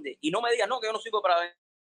 vende. Y no me digas, no, que yo no sirvo para vender.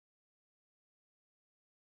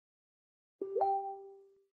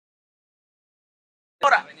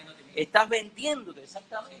 Ahora, estás vendiéndote,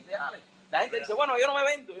 exactamente, Alex. La gente dice, bueno, yo no me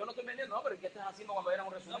vendo, yo no estoy vendiendo. No, pero ¿qué estás haciendo cuando viene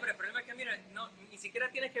un resumen? No, pero el problema es que, mira, ni siquiera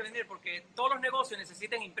tienes que vender porque todos los negocios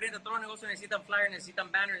necesitan imprenta, todos los negocios necesitan flyers,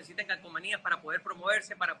 necesitan banners, necesitan calcomanías para poder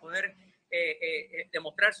promoverse, para poder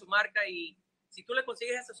demostrar su marca. Y si tú le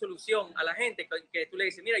consigues esa solución a la gente, que tú le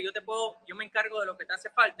dices, mira, yo me encargo de lo que te hace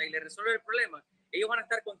falta y le resuelve el problema, ellos van a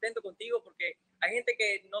estar contentos contigo porque hay gente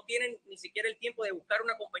que no tienen ni siquiera el tiempo de buscar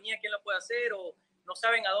una compañía que lo pueda hacer o no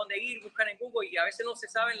saben a dónde ir, buscan en Google y a veces no se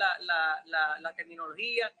saben la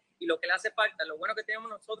terminología y lo que le hace falta. Lo bueno que tenemos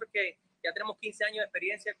nosotros es que ya tenemos 15 años de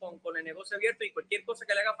experiencia con el negocio abierto y cualquier cosa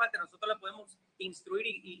que le haga falta, nosotros le podemos instruir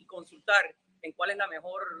y consultar en cuál es la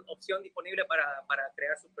mejor opción disponible para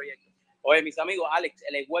crear sus proyectos. Oye, mis amigos, Alex,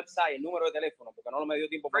 el website, el número de teléfono, porque no me dio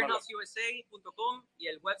tiempo para FreightHouseUSA.com y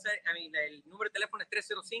el website, el número de teléfono es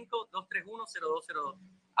 305-231-0202.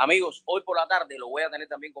 Amigos, hoy por la tarde lo voy a tener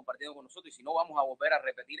también compartiendo con nosotros y si no vamos a volver a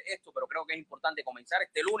repetir esto, pero creo que es importante comenzar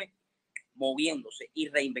este lunes moviéndose y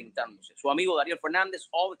reinventándose. Su amigo Dariel Fernandez,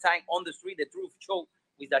 all the time on the street, the truth show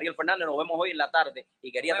with Dariel Fernandez. Nos vemos hoy en la tarde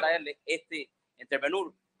y quería traerle este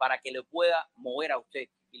entrepreneur para que le pueda mover a usted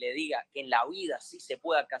y le diga que en la vida sí se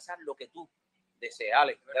puede alcanzar lo que tú deseas.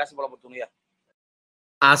 Alex, gracias por la oportunidad.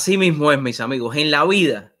 Así mismo es, mis amigos. En la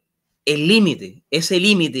vida, el límite, ese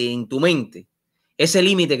límite en tu mente, ese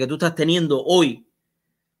límite que tú estás teniendo hoy,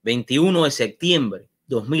 21 de septiembre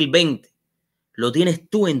 2020, lo tienes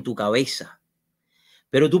tú en tu cabeza.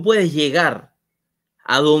 Pero tú puedes llegar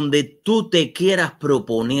a donde tú te quieras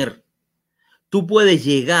proponer. Tú puedes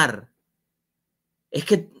llegar. Es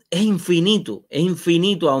que es infinito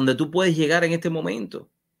a donde tú puedes llegar en este momento.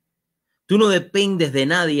 Tú no dependes de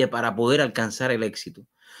nadie para poder alcanzar el éxito.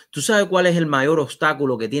 ¿Tú sabes cuál es el mayor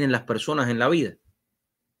obstáculo que tienen las personas en la vida?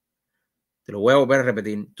 Te lo voy a volver a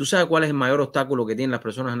repetir. ¿Tú sabes cuál es el mayor obstáculo que tienen las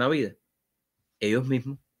personas en la vida? Ellos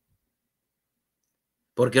mismos.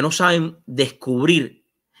 Porque no saben descubrir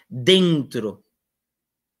dentro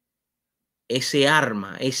ese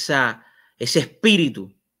arma, ese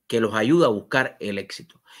espíritu que los ayuda a buscar el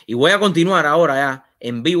éxito. Y voy a continuar ahora ya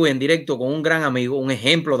en vivo y en directo con un gran amigo, un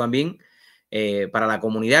ejemplo también para la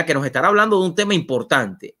comunidad que nos estará hablando de un tema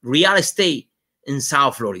importante, real estate en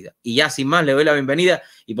South Florida. Y ya sin más le doy la bienvenida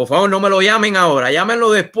y por favor no me lo llamen ahora,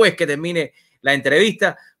 llámenlo después que termine la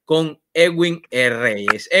entrevista con Edwin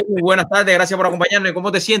Reyes. Edwin, buenas tardes, gracias por acompañarme.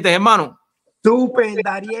 ¿Cómo te sientes, hermano? Súper,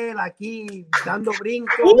 Dariel, aquí dando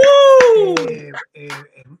brincos,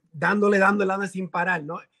 dándole sin parar,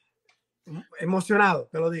 ¿no? Emocionado,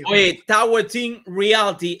 te lo digo. Oye, Tower Team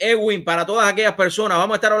Realty, Edwin, para todas aquellas personas,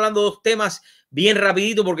 vamos a estar hablando de dos temas bien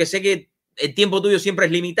rapidito porque sé que el tiempo tuyo siempre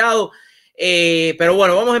es limitado, pero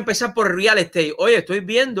bueno, vamos a empezar por real estate. Oye, estoy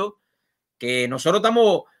viendo que nosotros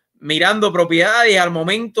estamos mirando propiedades y al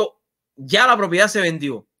momento ya la propiedad se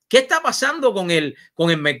vendió. ¿Qué está pasando con el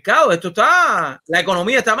mercado? La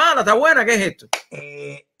economía está mala, está buena, ¿qué es esto?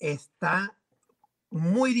 Está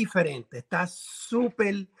muy diferente, está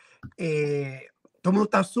súper, todo el mundo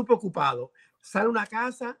está súper ocupado. Sale una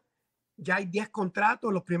casa, ya hay 10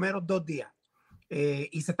 contratos los primeros 2 días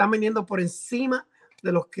y se están vendiendo por encima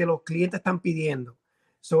de los que los clientes están pidiendo.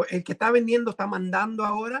 El que está vendiendo está mandando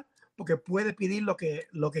ahora porque puede pedir lo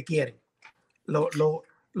que quieren.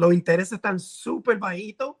 Los intereses están súper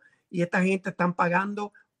bajitos y esta gente están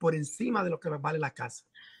pagando por encima de lo que les vale la casa.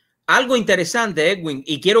 Algo interesante, Edwin,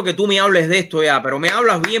 y quiero que tú me hables de esto ya, pero me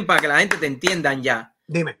hablas bien para que la gente te entiendan ya.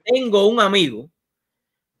 Dime. Tengo un amigo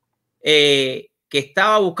que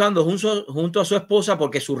estaba buscando junto a su esposa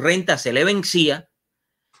porque su renta se le vencía.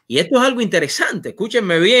 Y esto es algo interesante.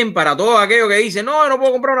 Escúchenme bien para todos aquellos que dicen, no, no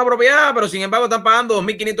puedo comprar una propiedad, pero sin embargo están pagando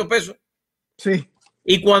 2.500 pesos. Sí.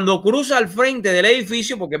 Y cuando cruza al frente del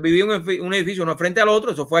edificio, porque vivía un edificio uno frente al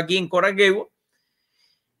otro, eso fue aquí en Coral Gables,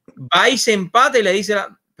 va y se empata y le dice,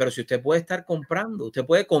 pero si usted puede estar comprando, usted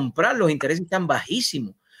puede comprar, los intereses están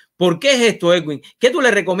bajísimos. ¿Por qué es esto, Edwin? ¿Qué tú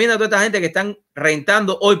le recomiendas a toda esta gente que están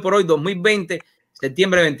rentando hoy por hoy, 2020,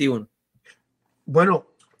 septiembre 21? Bueno,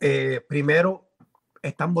 primero,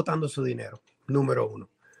 están botando su dinero, número uno.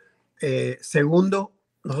 Segundo,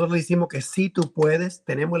 nosotros decimos que sí tú puedes,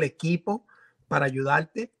 tenemos el equipo para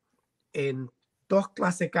ayudarte en dos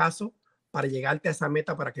clases de casos para llegarte a esa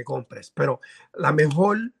meta para que compres. Pero la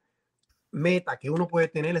mejor meta que uno puede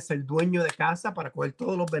tener es el dueño de casa para coger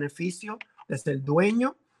todos los beneficios desde el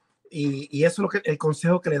dueño y eso es el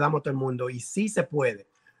consejo que le damos a todo el mundo. Y sí se puede.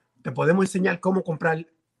 Te podemos enseñar cómo comprar.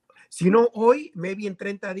 Si no hoy, maybe en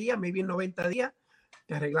 30 días, maybe en 90 días,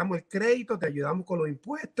 te arreglamos el crédito, te ayudamos con los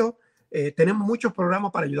impuestos. Tenemos muchos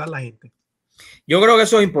programas para ayudar a la gente. Yo creo que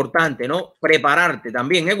eso es importante, ¿no? Prepararte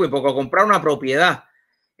también, Edwin, porque comprar una propiedad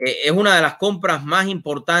es una de las compras más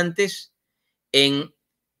importantes en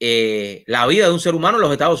la vida de un ser humano en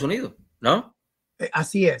los Estados Unidos, ¿no?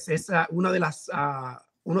 Así es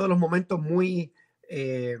uno de los momentos muy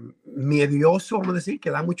miedosos, vamos a decir,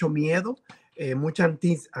 que da mucho miedo,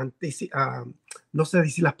 no sé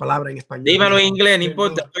decir las palabras en español. Dímelo en inglés, no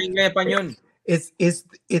importa, estoy en español.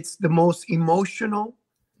 It's the most emotional.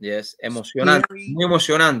 Yes, emocionante, scary, muy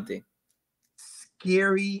emocionante.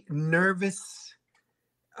 Scary, nervous,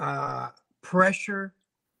 pressure.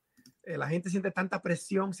 La gente siente tanta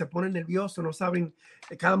presión, se pone nervioso, no saben,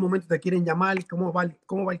 cada momento te quieren llamar, cómo va el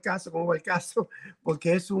caso,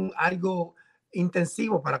 porque es algo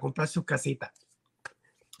intensivo para comprar sus casitas.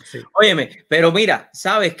 Sí. Óyeme, pero mira,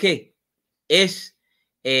 ¿sabes qué?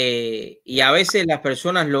 Y a veces las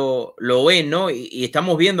personas lo ven, ¿no? Y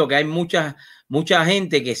estamos viendo que hay mucha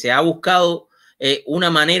gente que se ha buscado una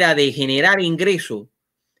manera de generar ingresos.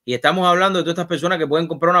 Y estamos hablando de todas estas personas que pueden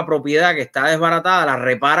comprar una propiedad que está desbaratada, la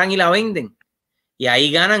reparan y la venden. Y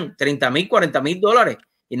ahí ganan $30,000, $40,000.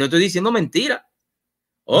 Y no estoy diciendo mentira.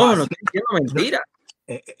 No estoy diciendo mentira.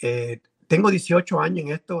 Tengo 18 años en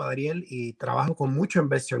esto, Dariel, y trabajo con muchos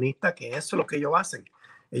inversionistas que eso es lo que ellos hacen.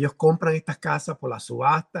 Ellos compran estas casas por la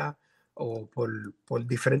subasta o por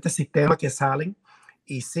diferentes sistemas que salen.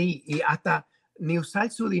 Y sí, y hasta ni usar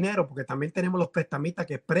su dinero, porque también tenemos los prestamistas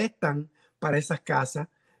que prestan para esas casas.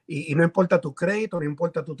 Y no importa tu crédito, no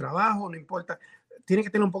importa tu trabajo, no importa. Tienes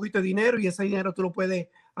que tener un poquito de dinero y ese dinero tú lo puedes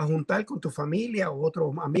juntar con tu familia o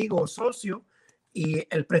otro amigo o socio. Y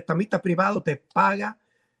el prestamista privado te paga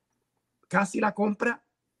casi la compra,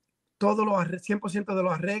 todos los 100% de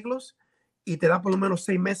los arreglos y te da por lo menos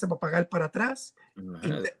 6 meses para pagar para atrás.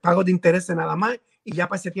 Pago de intereses nada más y ya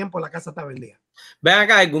para ese tiempo la casa está vendida. Ven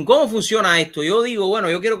acá, ¿cómo funciona esto? Yo digo,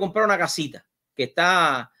 bueno, yo quiero comprar una casita que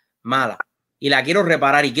está mala y la quiero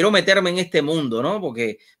reparar y quiero meterme en este mundo, ¿no?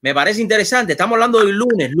 Porque me parece interesante. Estamos hablando del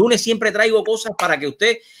lunes. Lunes siempre traigo cosas para que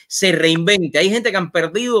usted se reinvente. Hay gente que han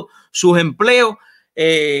perdido sus empleos.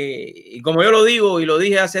 Y como yo lo digo y lo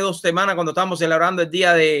dije hace 2 semanas cuando estábamos celebrando el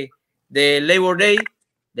día de Labor Day,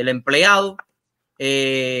 del empleado,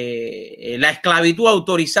 la esclavitud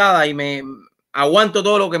autorizada, y me aguanto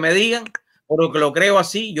todo lo que me digan porque lo creo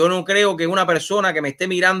así. Yo no creo que una persona que me esté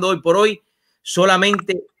mirando hoy por hoy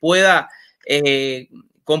solamente pueda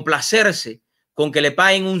complacerse con que le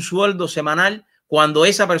paguen un sueldo semanal cuando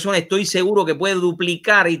esa persona estoy seguro que puede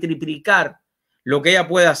duplicar y triplicar lo que ella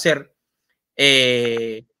puede hacer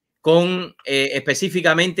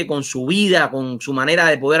específicamente con su vida, con su manera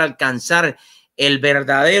de poder alcanzar el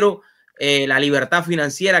verdadero, la libertad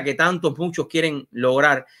financiera que tantos muchos quieren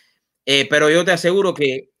lograr. Pero yo te aseguro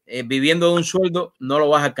que viviendo de un sueldo no lo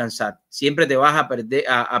vas a alcanzar. Siempre te vas a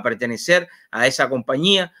pertenecer a esa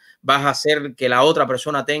compañía, vas a hacer que la otra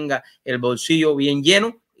persona tenga el bolsillo bien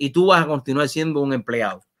lleno y tú vas a continuar siendo un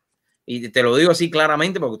empleado. Y te lo digo así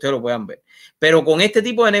claramente para que ustedes lo puedan ver. Pero con este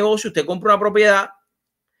tipo de negocio, usted compra una propiedad,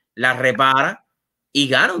 la repara y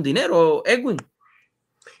gana un dinero, Edwin.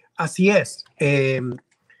 Así es.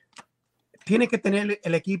 Tiene que tener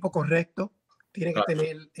el equipo correcto. Tiene que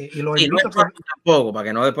tener... y lo invito tampoco,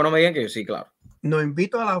 para que después no me digan que yo sí, claro. Nos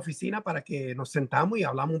invito a la oficina para que nos sentamos y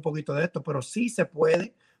hablamos un poquito de esto, pero sí se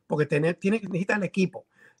puede, porque necesita el equipo.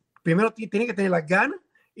 Primero tiene que tener las ganas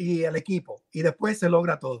y el equipo, y después se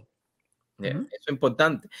logra todo. Eso es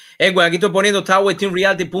importante. Bueno, aquí estoy poniendo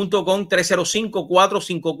towerteamrealty.com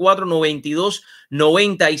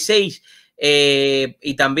 305-454-9296.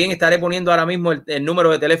 y también estaré poniendo ahora mismo el número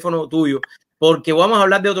de teléfono tuyo, porque vamos a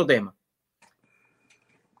hablar de otro tema.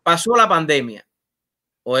 Pasó la pandemia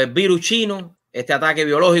o el virus chino, este ataque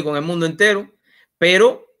biológico en el mundo entero,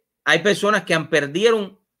 pero hay personas que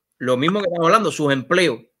perdieron lo mismo que estamos hablando, sus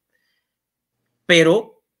empleos,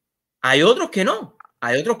 pero hay otros que no,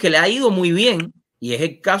 hay otros que le ha ido muy bien, y es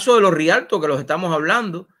el caso de los Rialto que los estamos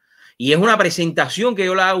hablando, y es una presentación que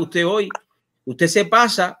yo le hago a usted hoy. Usted se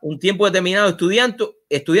pasa un tiempo determinado estudiando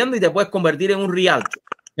y te puedes convertir en un Rialto,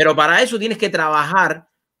 pero para eso tienes que trabajar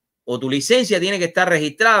o tu licencia tiene que estar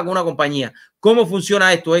registrada con una compañía. ¿Cómo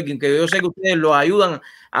funciona esto, Edwin? Que yo sé que ustedes lo ayudan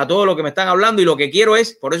a todo lo que me están hablando, y lo que quiero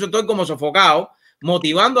es, por eso estoy como sofocado,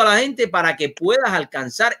 motivando a la gente para que puedas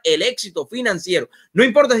alcanzar el éxito financiero. No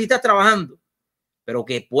importa si estás trabajando, pero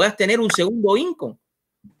que puedas tener un segundo income,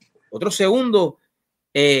 otro segundo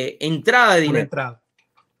entrada de dinero. Una entrada.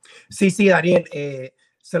 Sí, Dariel,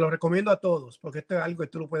 se lo recomiendo a todos, porque esto es algo que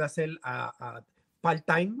tú lo puedes hacer a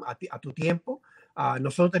part-time, a tu tiempo.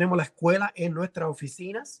 Nosotros tenemos la escuela en nuestras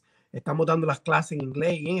oficinas. Estamos dando las clases en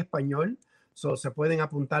inglés y en español. Se pueden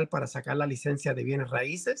apuntar para sacar la licencia de bienes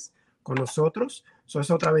raíces con nosotros. Es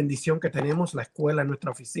otra bendición que tenemos, la escuela en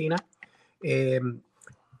nuestra oficina.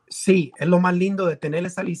 Sí, es lo más lindo de tener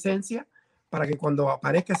esa licencia, para que cuando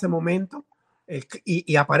aparezca ese momento,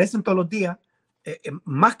 y aparecen todos los días,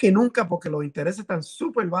 más que nunca, porque los intereses están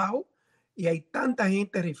súper bajos y hay tanta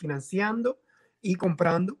gente refinanciando y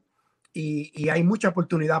comprando, y hay mucha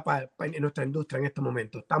oportunidad en nuestra industria en este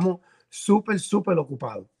momento. Estamos súper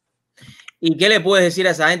ocupados. ¿Y qué le puedes decir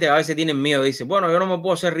a esa gente que a veces tienen miedo? Dice, bueno, yo no me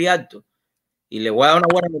puedo hacer Rialto. Y le voy a dar una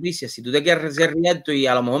buena noticia. Si tú te quieres hacer Rialto y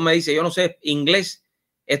a lo mejor me dice, yo no sé inglés,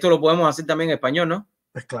 esto lo podemos hacer también en español, ¿no?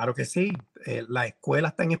 Pues claro que sí. La escuela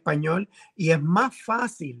está en español y es más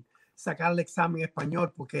fácil sacar el examen en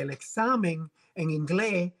español, porque el examen en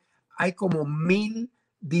inglés hay como 1000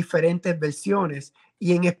 diferentes versiones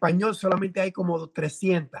y en español solamente hay como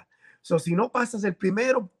 300. Si no pasas el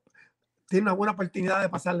primero, tienes una buena oportunidad de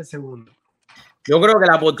pasar el segundo. Yo creo que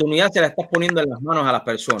la oportunidad se la estás poniendo en las manos a las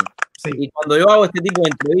personas. Sí. Y cuando yo hago este tipo de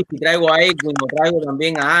entrevistas y traigo a Edwin o traigo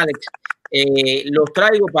también a Alex, los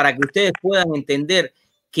traigo para que ustedes puedan entender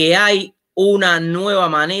que hay una nueva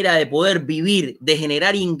manera de poder vivir, de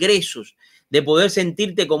generar ingresos, de poder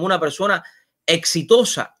sentirte como una persona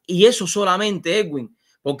exitosa. Y eso solamente, Edwin,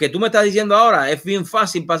 porque tú me estás diciendo ahora, es bien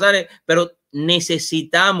fácil pasar, pero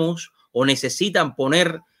necesitamos o necesitan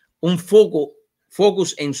poner un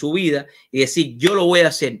focus en su vida y decir, yo lo voy a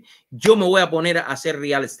hacer, yo me voy a poner a hacer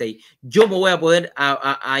real estate, yo me voy a poder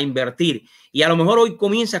a invertir. Y a lo mejor hoy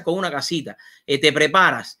comienzas con una casita, te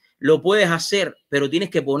preparas, lo puedes hacer, pero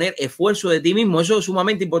tienes que poner esfuerzo de ti mismo. Eso es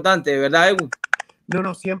sumamente importante, ¿de verdad, Edwin?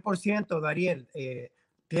 No, 100%, Dariel.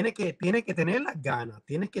 Tienes que tener las ganas,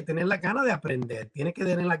 tienes que tener las ganas de aprender, tienes que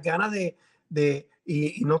tener las ganas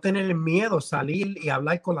y no tener el miedo, salir y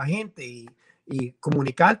hablar con la gente y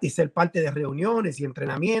comunicarte y ser parte de reuniones y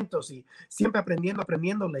entrenamientos, y siempre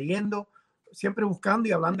aprendiendo, leyendo, siempre buscando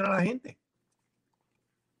y hablando a la gente.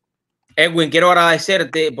 Edwin, quiero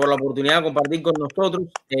agradecerte por la oportunidad de compartir con nosotros.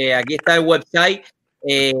 Aquí está el website.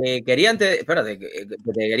 Espérate,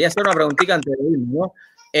 te quería hacer una preguntita antes de irme, ¿no?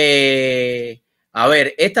 A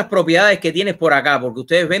ver, estas propiedades que tienes por acá, porque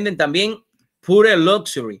ustedes venden también pure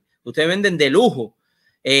luxury, ustedes venden de lujo.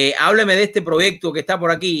 Hábleme de este proyecto que está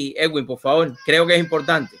por aquí, Edwin, por favor. Creo que es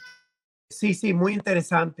importante. Sí, muy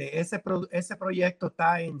interesante. Ese proyecto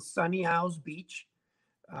está en Sunny House Beach,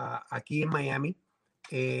 aquí en Miami.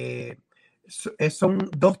 Son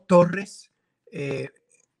 2 torres.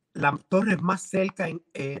 La torre es más cerca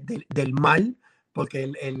del mar,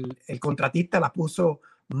 porque el contratista la puso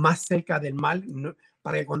más cerca del mar,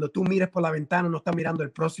 para que cuando tú mires por la ventana no estás mirando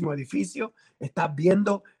el próximo edificio, estás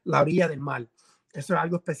viendo la orilla del mar. Eso es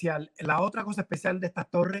algo especial. La otra cosa especial de estas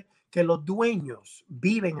torres, que los dueños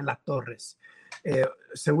viven en las torres.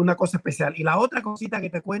 Segunda cosa especial. Y la otra cosita que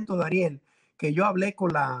te cuento, Dariel, que yo hablé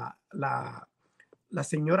con la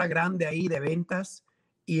señora grande ahí de ventas,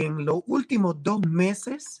 y en los últimos 2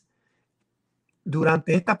 meses,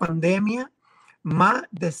 durante esta pandemia, más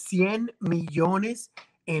de 100 millones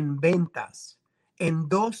en ventas en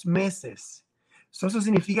 2 meses. Eso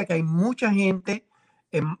significa que hay mucha gente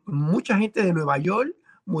de Nueva York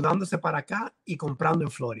mudándose para acá y comprando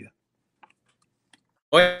en Florida.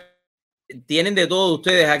 Oye, tienen de todo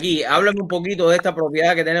ustedes aquí. Háblame un poquito de esta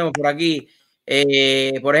propiedad que tenemos por aquí.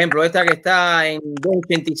 Por ejemplo, esta que está en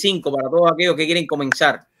 285 para todos aquellos que quieren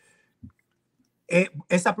comenzar.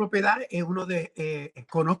 Esa propiedad es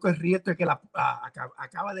conozco el realtor que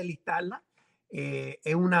acaba de listarla.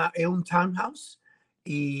 Es un townhouse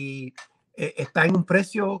y está en un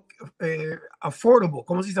precio affordable.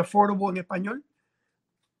 ¿Cómo se dice affordable en español?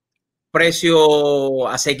 Precio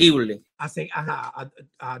asequible. A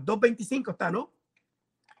 2.25 está, ¿no?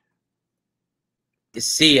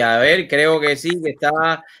 Sí, a ver, creo que sí, que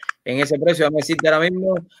está en ese precio. Vamos a decirte ahora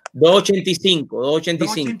mismo 2.85.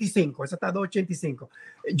 2.85, esa está a 2.85.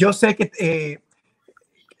 Yo sé que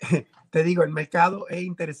te digo, el mercado es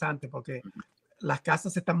interesante porque las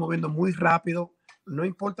casas se están moviendo muy rápido. No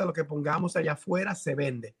importa lo que pongamos allá afuera, se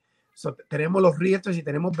vende. Tenemos los realtors y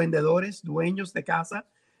tenemos vendedores, dueños de casa,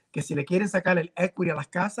 que si le quieren sacar el equity a las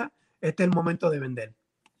casas, este es el momento de vender.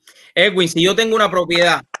 Edwin, si yo tengo una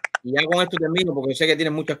propiedad, y ya con esto termino porque yo sé que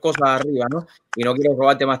tienes muchas cosas arriba, ¿no? Y no quiero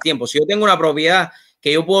robarte más tiempo. Si yo tengo una propiedad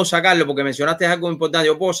que yo puedo sacarle, porque mencionaste algo importante,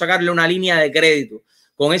 yo puedo sacarle una línea de crédito.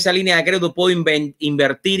 Con esa línea de crédito puedo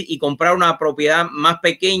invertir y comprar una propiedad más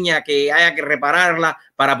pequeña que haya que repararla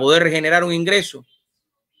para poder generar un ingreso.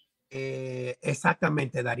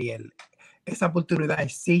 Exactamente, Dariel. Esa oportunidad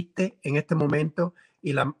existe en este momento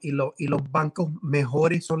y los bancos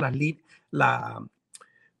mejores son las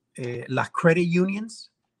credit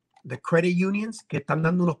unions, que están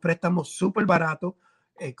dando unos préstamos súper baratos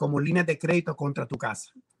como líneas de crédito contra tu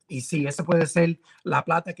casa. Y sí, esa puede ser la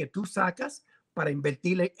plata que tú sacas para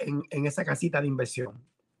invertir en esa casita de inversión.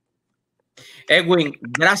 Edwin,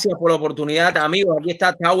 gracias por la oportunidad, amigos. Aquí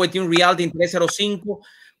está Tower Team Realty en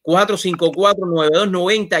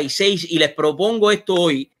 305-454-9296 y les propongo esto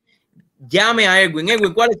hoy. Llame a Edwin.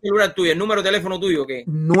 Edwin, ¿cuál es el celular tuyo? ¿El número de teléfono tuyo? ¿Qué?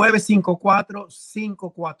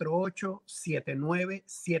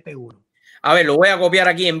 954-548-7971. A ver, lo voy a copiar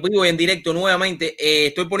aquí en vivo y en directo nuevamente.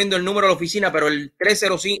 Estoy poniendo el número de la oficina, pero el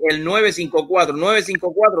 305, el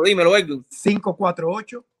 954, dímelo, Edwin.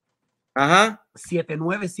 548. Ajá.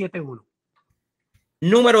 7971.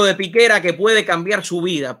 Número de piquera que puede cambiar su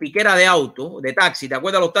vida. Piquera de auto, de taxi. ¿Te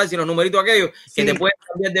acuerdas los taxis, los numeritos aquellos que te pueden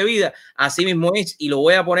cambiar de vida? Así mismo es. Y lo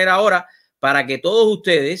voy a poner ahora para que todos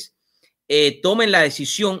ustedes tomen la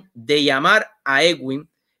decisión de llamar a Edwin.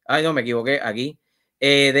 Ay, no, me equivoqué aquí.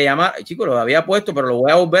 De llamar, chicos, lo había puesto, pero lo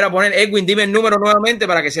voy a volver a poner. Edwin, dime el número nuevamente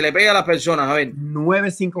para que se le pegue a las personas. A ver.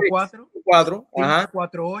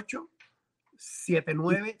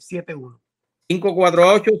 954-548-7971.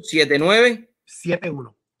 548-7971.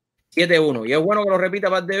 Y es bueno que lo repita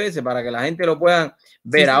un par de veces para que la gente lo pueda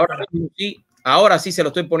ver. Ahora sí se lo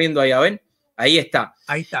estoy poniendo ahí. A ver, ahí está.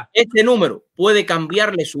 Ahí está. Este número puede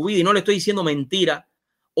cambiarle su vida y no le estoy diciendo mentira.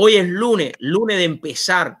 Hoy es lunes de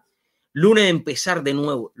empezar. Lunes de empezar de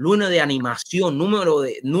nuevo, lunes de animación,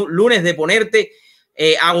 lunes de ponerte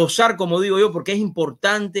a gozar, como digo yo, porque es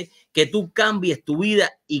importante que tú cambies tu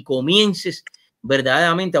vida y comiences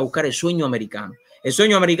verdaderamente a buscar el sueño americano. El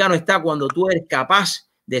sueño americano está cuando tú eres capaz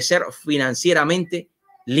de ser financieramente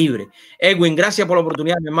libre. Edwin, gracias por la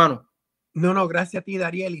oportunidad, mi hermano. No, gracias a ti,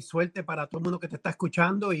 Dariel, y suerte para todo el mundo que te está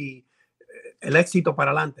escuchando y el éxito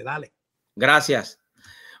para adelante. Dale. Gracias.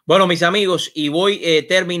 Bueno, mis amigos, y voy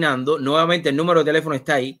terminando. Nuevamente el número de teléfono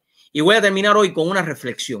está ahí. Y voy a terminar hoy con una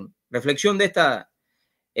reflexión. Reflexión de esta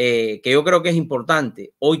que yo creo que es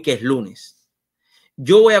importante hoy que es lunes.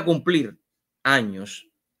 Yo voy a cumplir años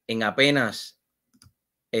en apenas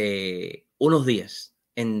unos días.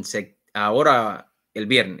 Ahora el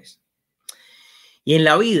viernes. Y en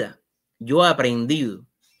la vida yo he aprendido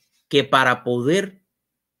que para poder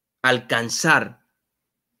alcanzar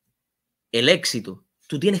el éxito,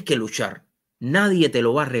 tú tienes que luchar. Nadie te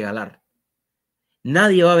lo va a regalar.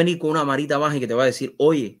 Nadie va a venir con una marita baja y que te va a decir,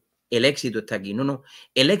 oye, el éxito está aquí. No.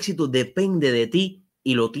 El éxito depende de ti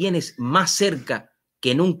y lo tienes más cerca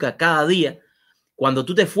que nunca cada día. Cuando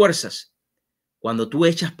tú te esfuerzas, cuando tú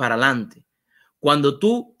echas para adelante, cuando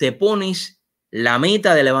tú te pones la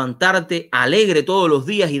meta de levantarte alegre todos los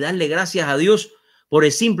días y darle gracias a Dios por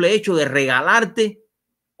el simple hecho de regalarte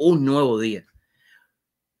un nuevo día.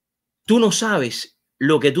 Tú no sabes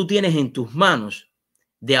lo que tú tienes en tus manos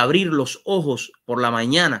de abrir los ojos por la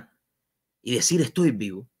mañana y decir estoy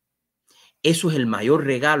vivo. Eso es el mayor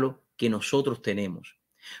regalo que nosotros tenemos.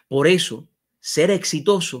 Por eso, ser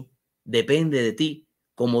exitoso depende de ti,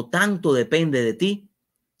 como tanto depende de ti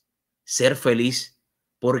ser feliz,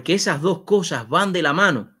 porque esas dos cosas van de la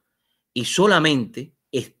mano y solamente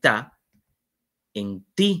está en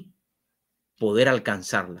ti poder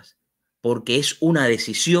alcanzarlas, porque es una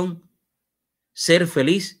decisión. Ser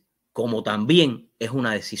feliz, como también es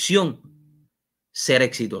una decisión ser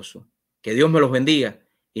exitoso. Que Dios me los bendiga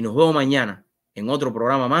y nos vemos mañana en otro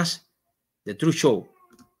programa más de True Show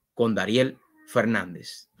con Dariel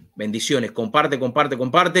Fernández. Bendiciones. Comparte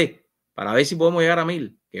para ver si podemos llegar a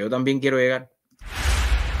 1000, que yo también quiero llegar.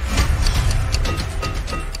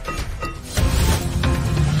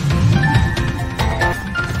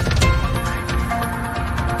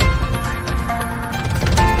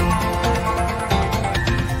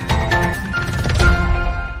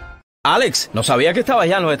 Alex, no sabía que estabas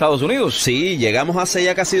ya en los Estados Unidos. Sí, llegamos hace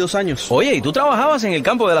ya casi 2 años. Oye, y tú trabajabas en el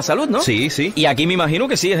campo de la salud, ¿no? Sí, sí. Y aquí me imagino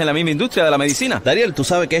que sigues en la misma industria de la medicina. Dariel, tú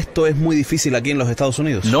sabes que esto es muy difícil aquí en los Estados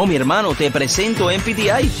Unidos. No, mi hermano, te presento en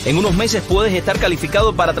PTI. En unos meses puedes estar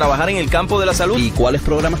calificado para trabajar en el campo de la salud. ¿Y cuáles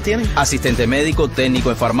programas tienen? Asistente médico, técnico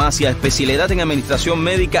en farmacia, especialidad en administración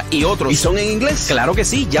médica y otros. ¿Y son en inglés? Claro que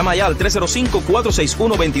sí. Llama ya al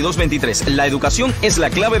 305-461-2223. La educación es la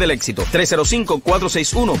clave del éxito.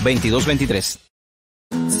 305-461-2223.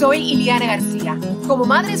 Soy Iliana García. Como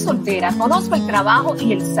madre soltera, conozco el trabajo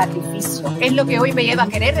y el sacrificio. Es lo que hoy me lleva a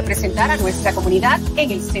querer representar a nuestra comunidad en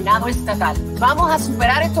el Senado estatal. Vamos a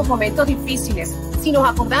superar estos momentos difíciles si nos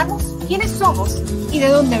acordamos quiénes somos y de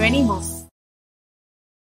dónde venimos.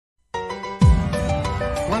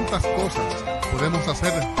 ¿Cuántas cosas podemos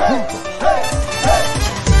hacer juntos?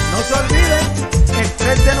 No se olviden, el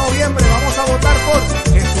 3 de noviembre vamos a votar por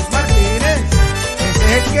Jesús Martínez.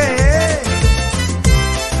 Ese es el que es.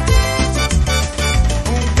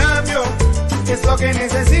 Un cambio es lo que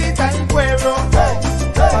necesita el pueblo.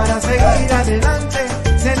 Para seguir adelante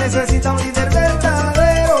se necesita un líder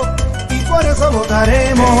verdadero y por eso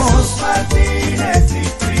votaremos. Jesús Martínez,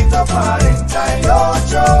 distrito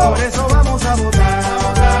 48. Por eso vamos a votar.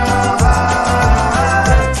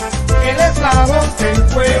 Él es la voz del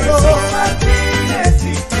pueblo. Jesús Martínez,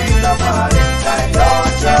 distrito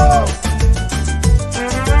 48.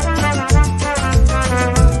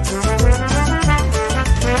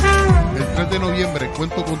 El 3 de noviembre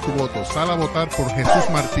cuento con tu voto. Sal a votar por Jesús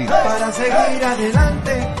Martínez. Para seguir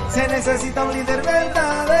adelante se necesita un líder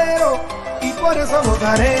verdadero y por eso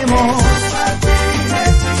votaremos. Jesús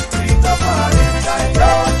Martínez, distrito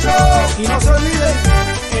 48. Y no se olviden,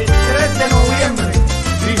 el 3 de noviembre,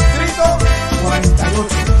 distrito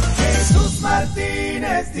 48. Jesús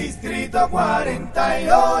Martínez, distrito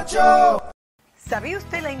 48. ¿Sabía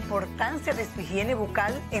usted la importancia de su higiene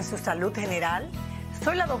bucal en su salud general?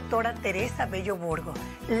 Soy la doctora Teresa Bello Burgo.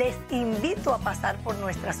 Les invito a pasar por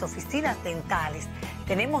nuestras oficinas dentales.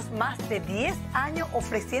 Tenemos más de 10 años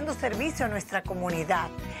ofreciendo servicio a nuestra comunidad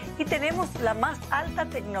y tenemos la más alta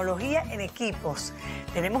tecnología en equipos.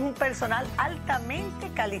 Tenemos un personal altamente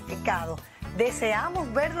calificado.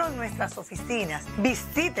 Deseamos verlo en nuestras oficinas.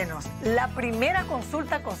 Visítenos. La primera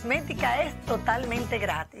consulta cosmética es totalmente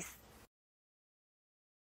gratis.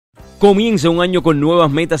 Comienza un año con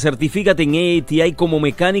nuevas metas. Certifícate en AATI como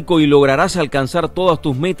mecánico y lograrás alcanzar todas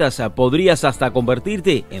tus metas. Podrías hasta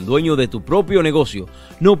convertirte en dueño de tu propio negocio.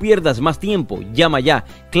 No pierdas más tiempo. Llama ya.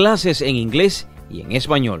 Clases en inglés y en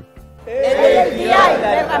español. AATI,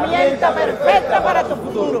 la herramienta perfecta para tu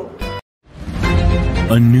futuro.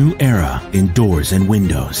 A new era in doors and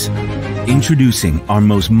windows. Introducing our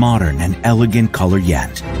most modern and elegant color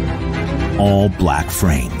yet. All black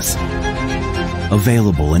frames.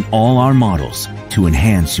 Available in all our models to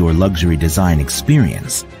enhance your luxury design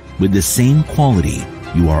experience with the same quality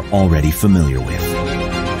you are already familiar with.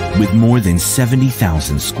 With more than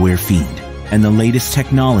 70,000 square feet and the latest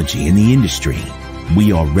technology in the industry,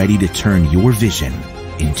 we are ready to turn your vision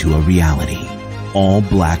into a reality. All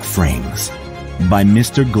black frames by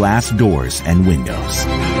Mr. Glass Doors and Windows.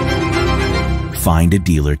 Find a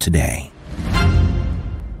dealer today.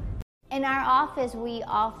 In our office, we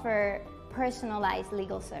offer personalized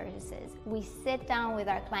legal services. We sit down with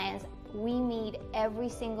our clients. We meet every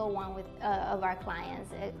single one of our clients.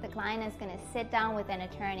 The client is going to sit down with an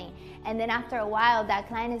attorney, and then after a while, that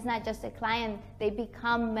client is not just a client, they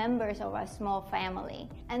become members of our small family.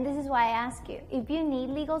 And this is why I ask you, if you need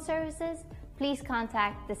legal services, please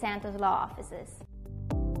contact the Santos Law Offices.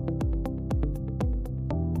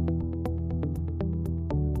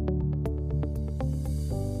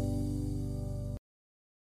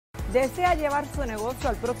 ¿Desea llevar su negocio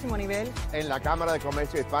al próximo nivel? En la Cámara de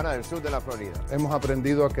Comercio Hispana del Sur de la Florida. Hemos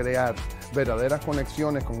aprendido a crear verdaderas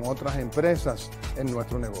conexiones con otras empresas en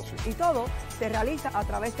nuestro negocio. Y todo se realiza a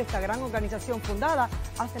través de esta gran organización fundada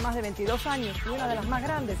hace más de 22 años y una de las más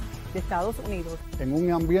grandes de Estados Unidos. En un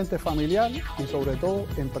ambiente familiar y sobre todo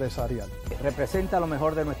empresarial. Representa lo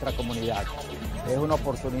mejor de nuestra comunidad. Es una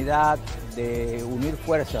oportunidad de unir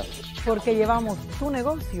fuerzas. Porque llevamos tu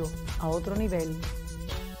negocio a otro nivel.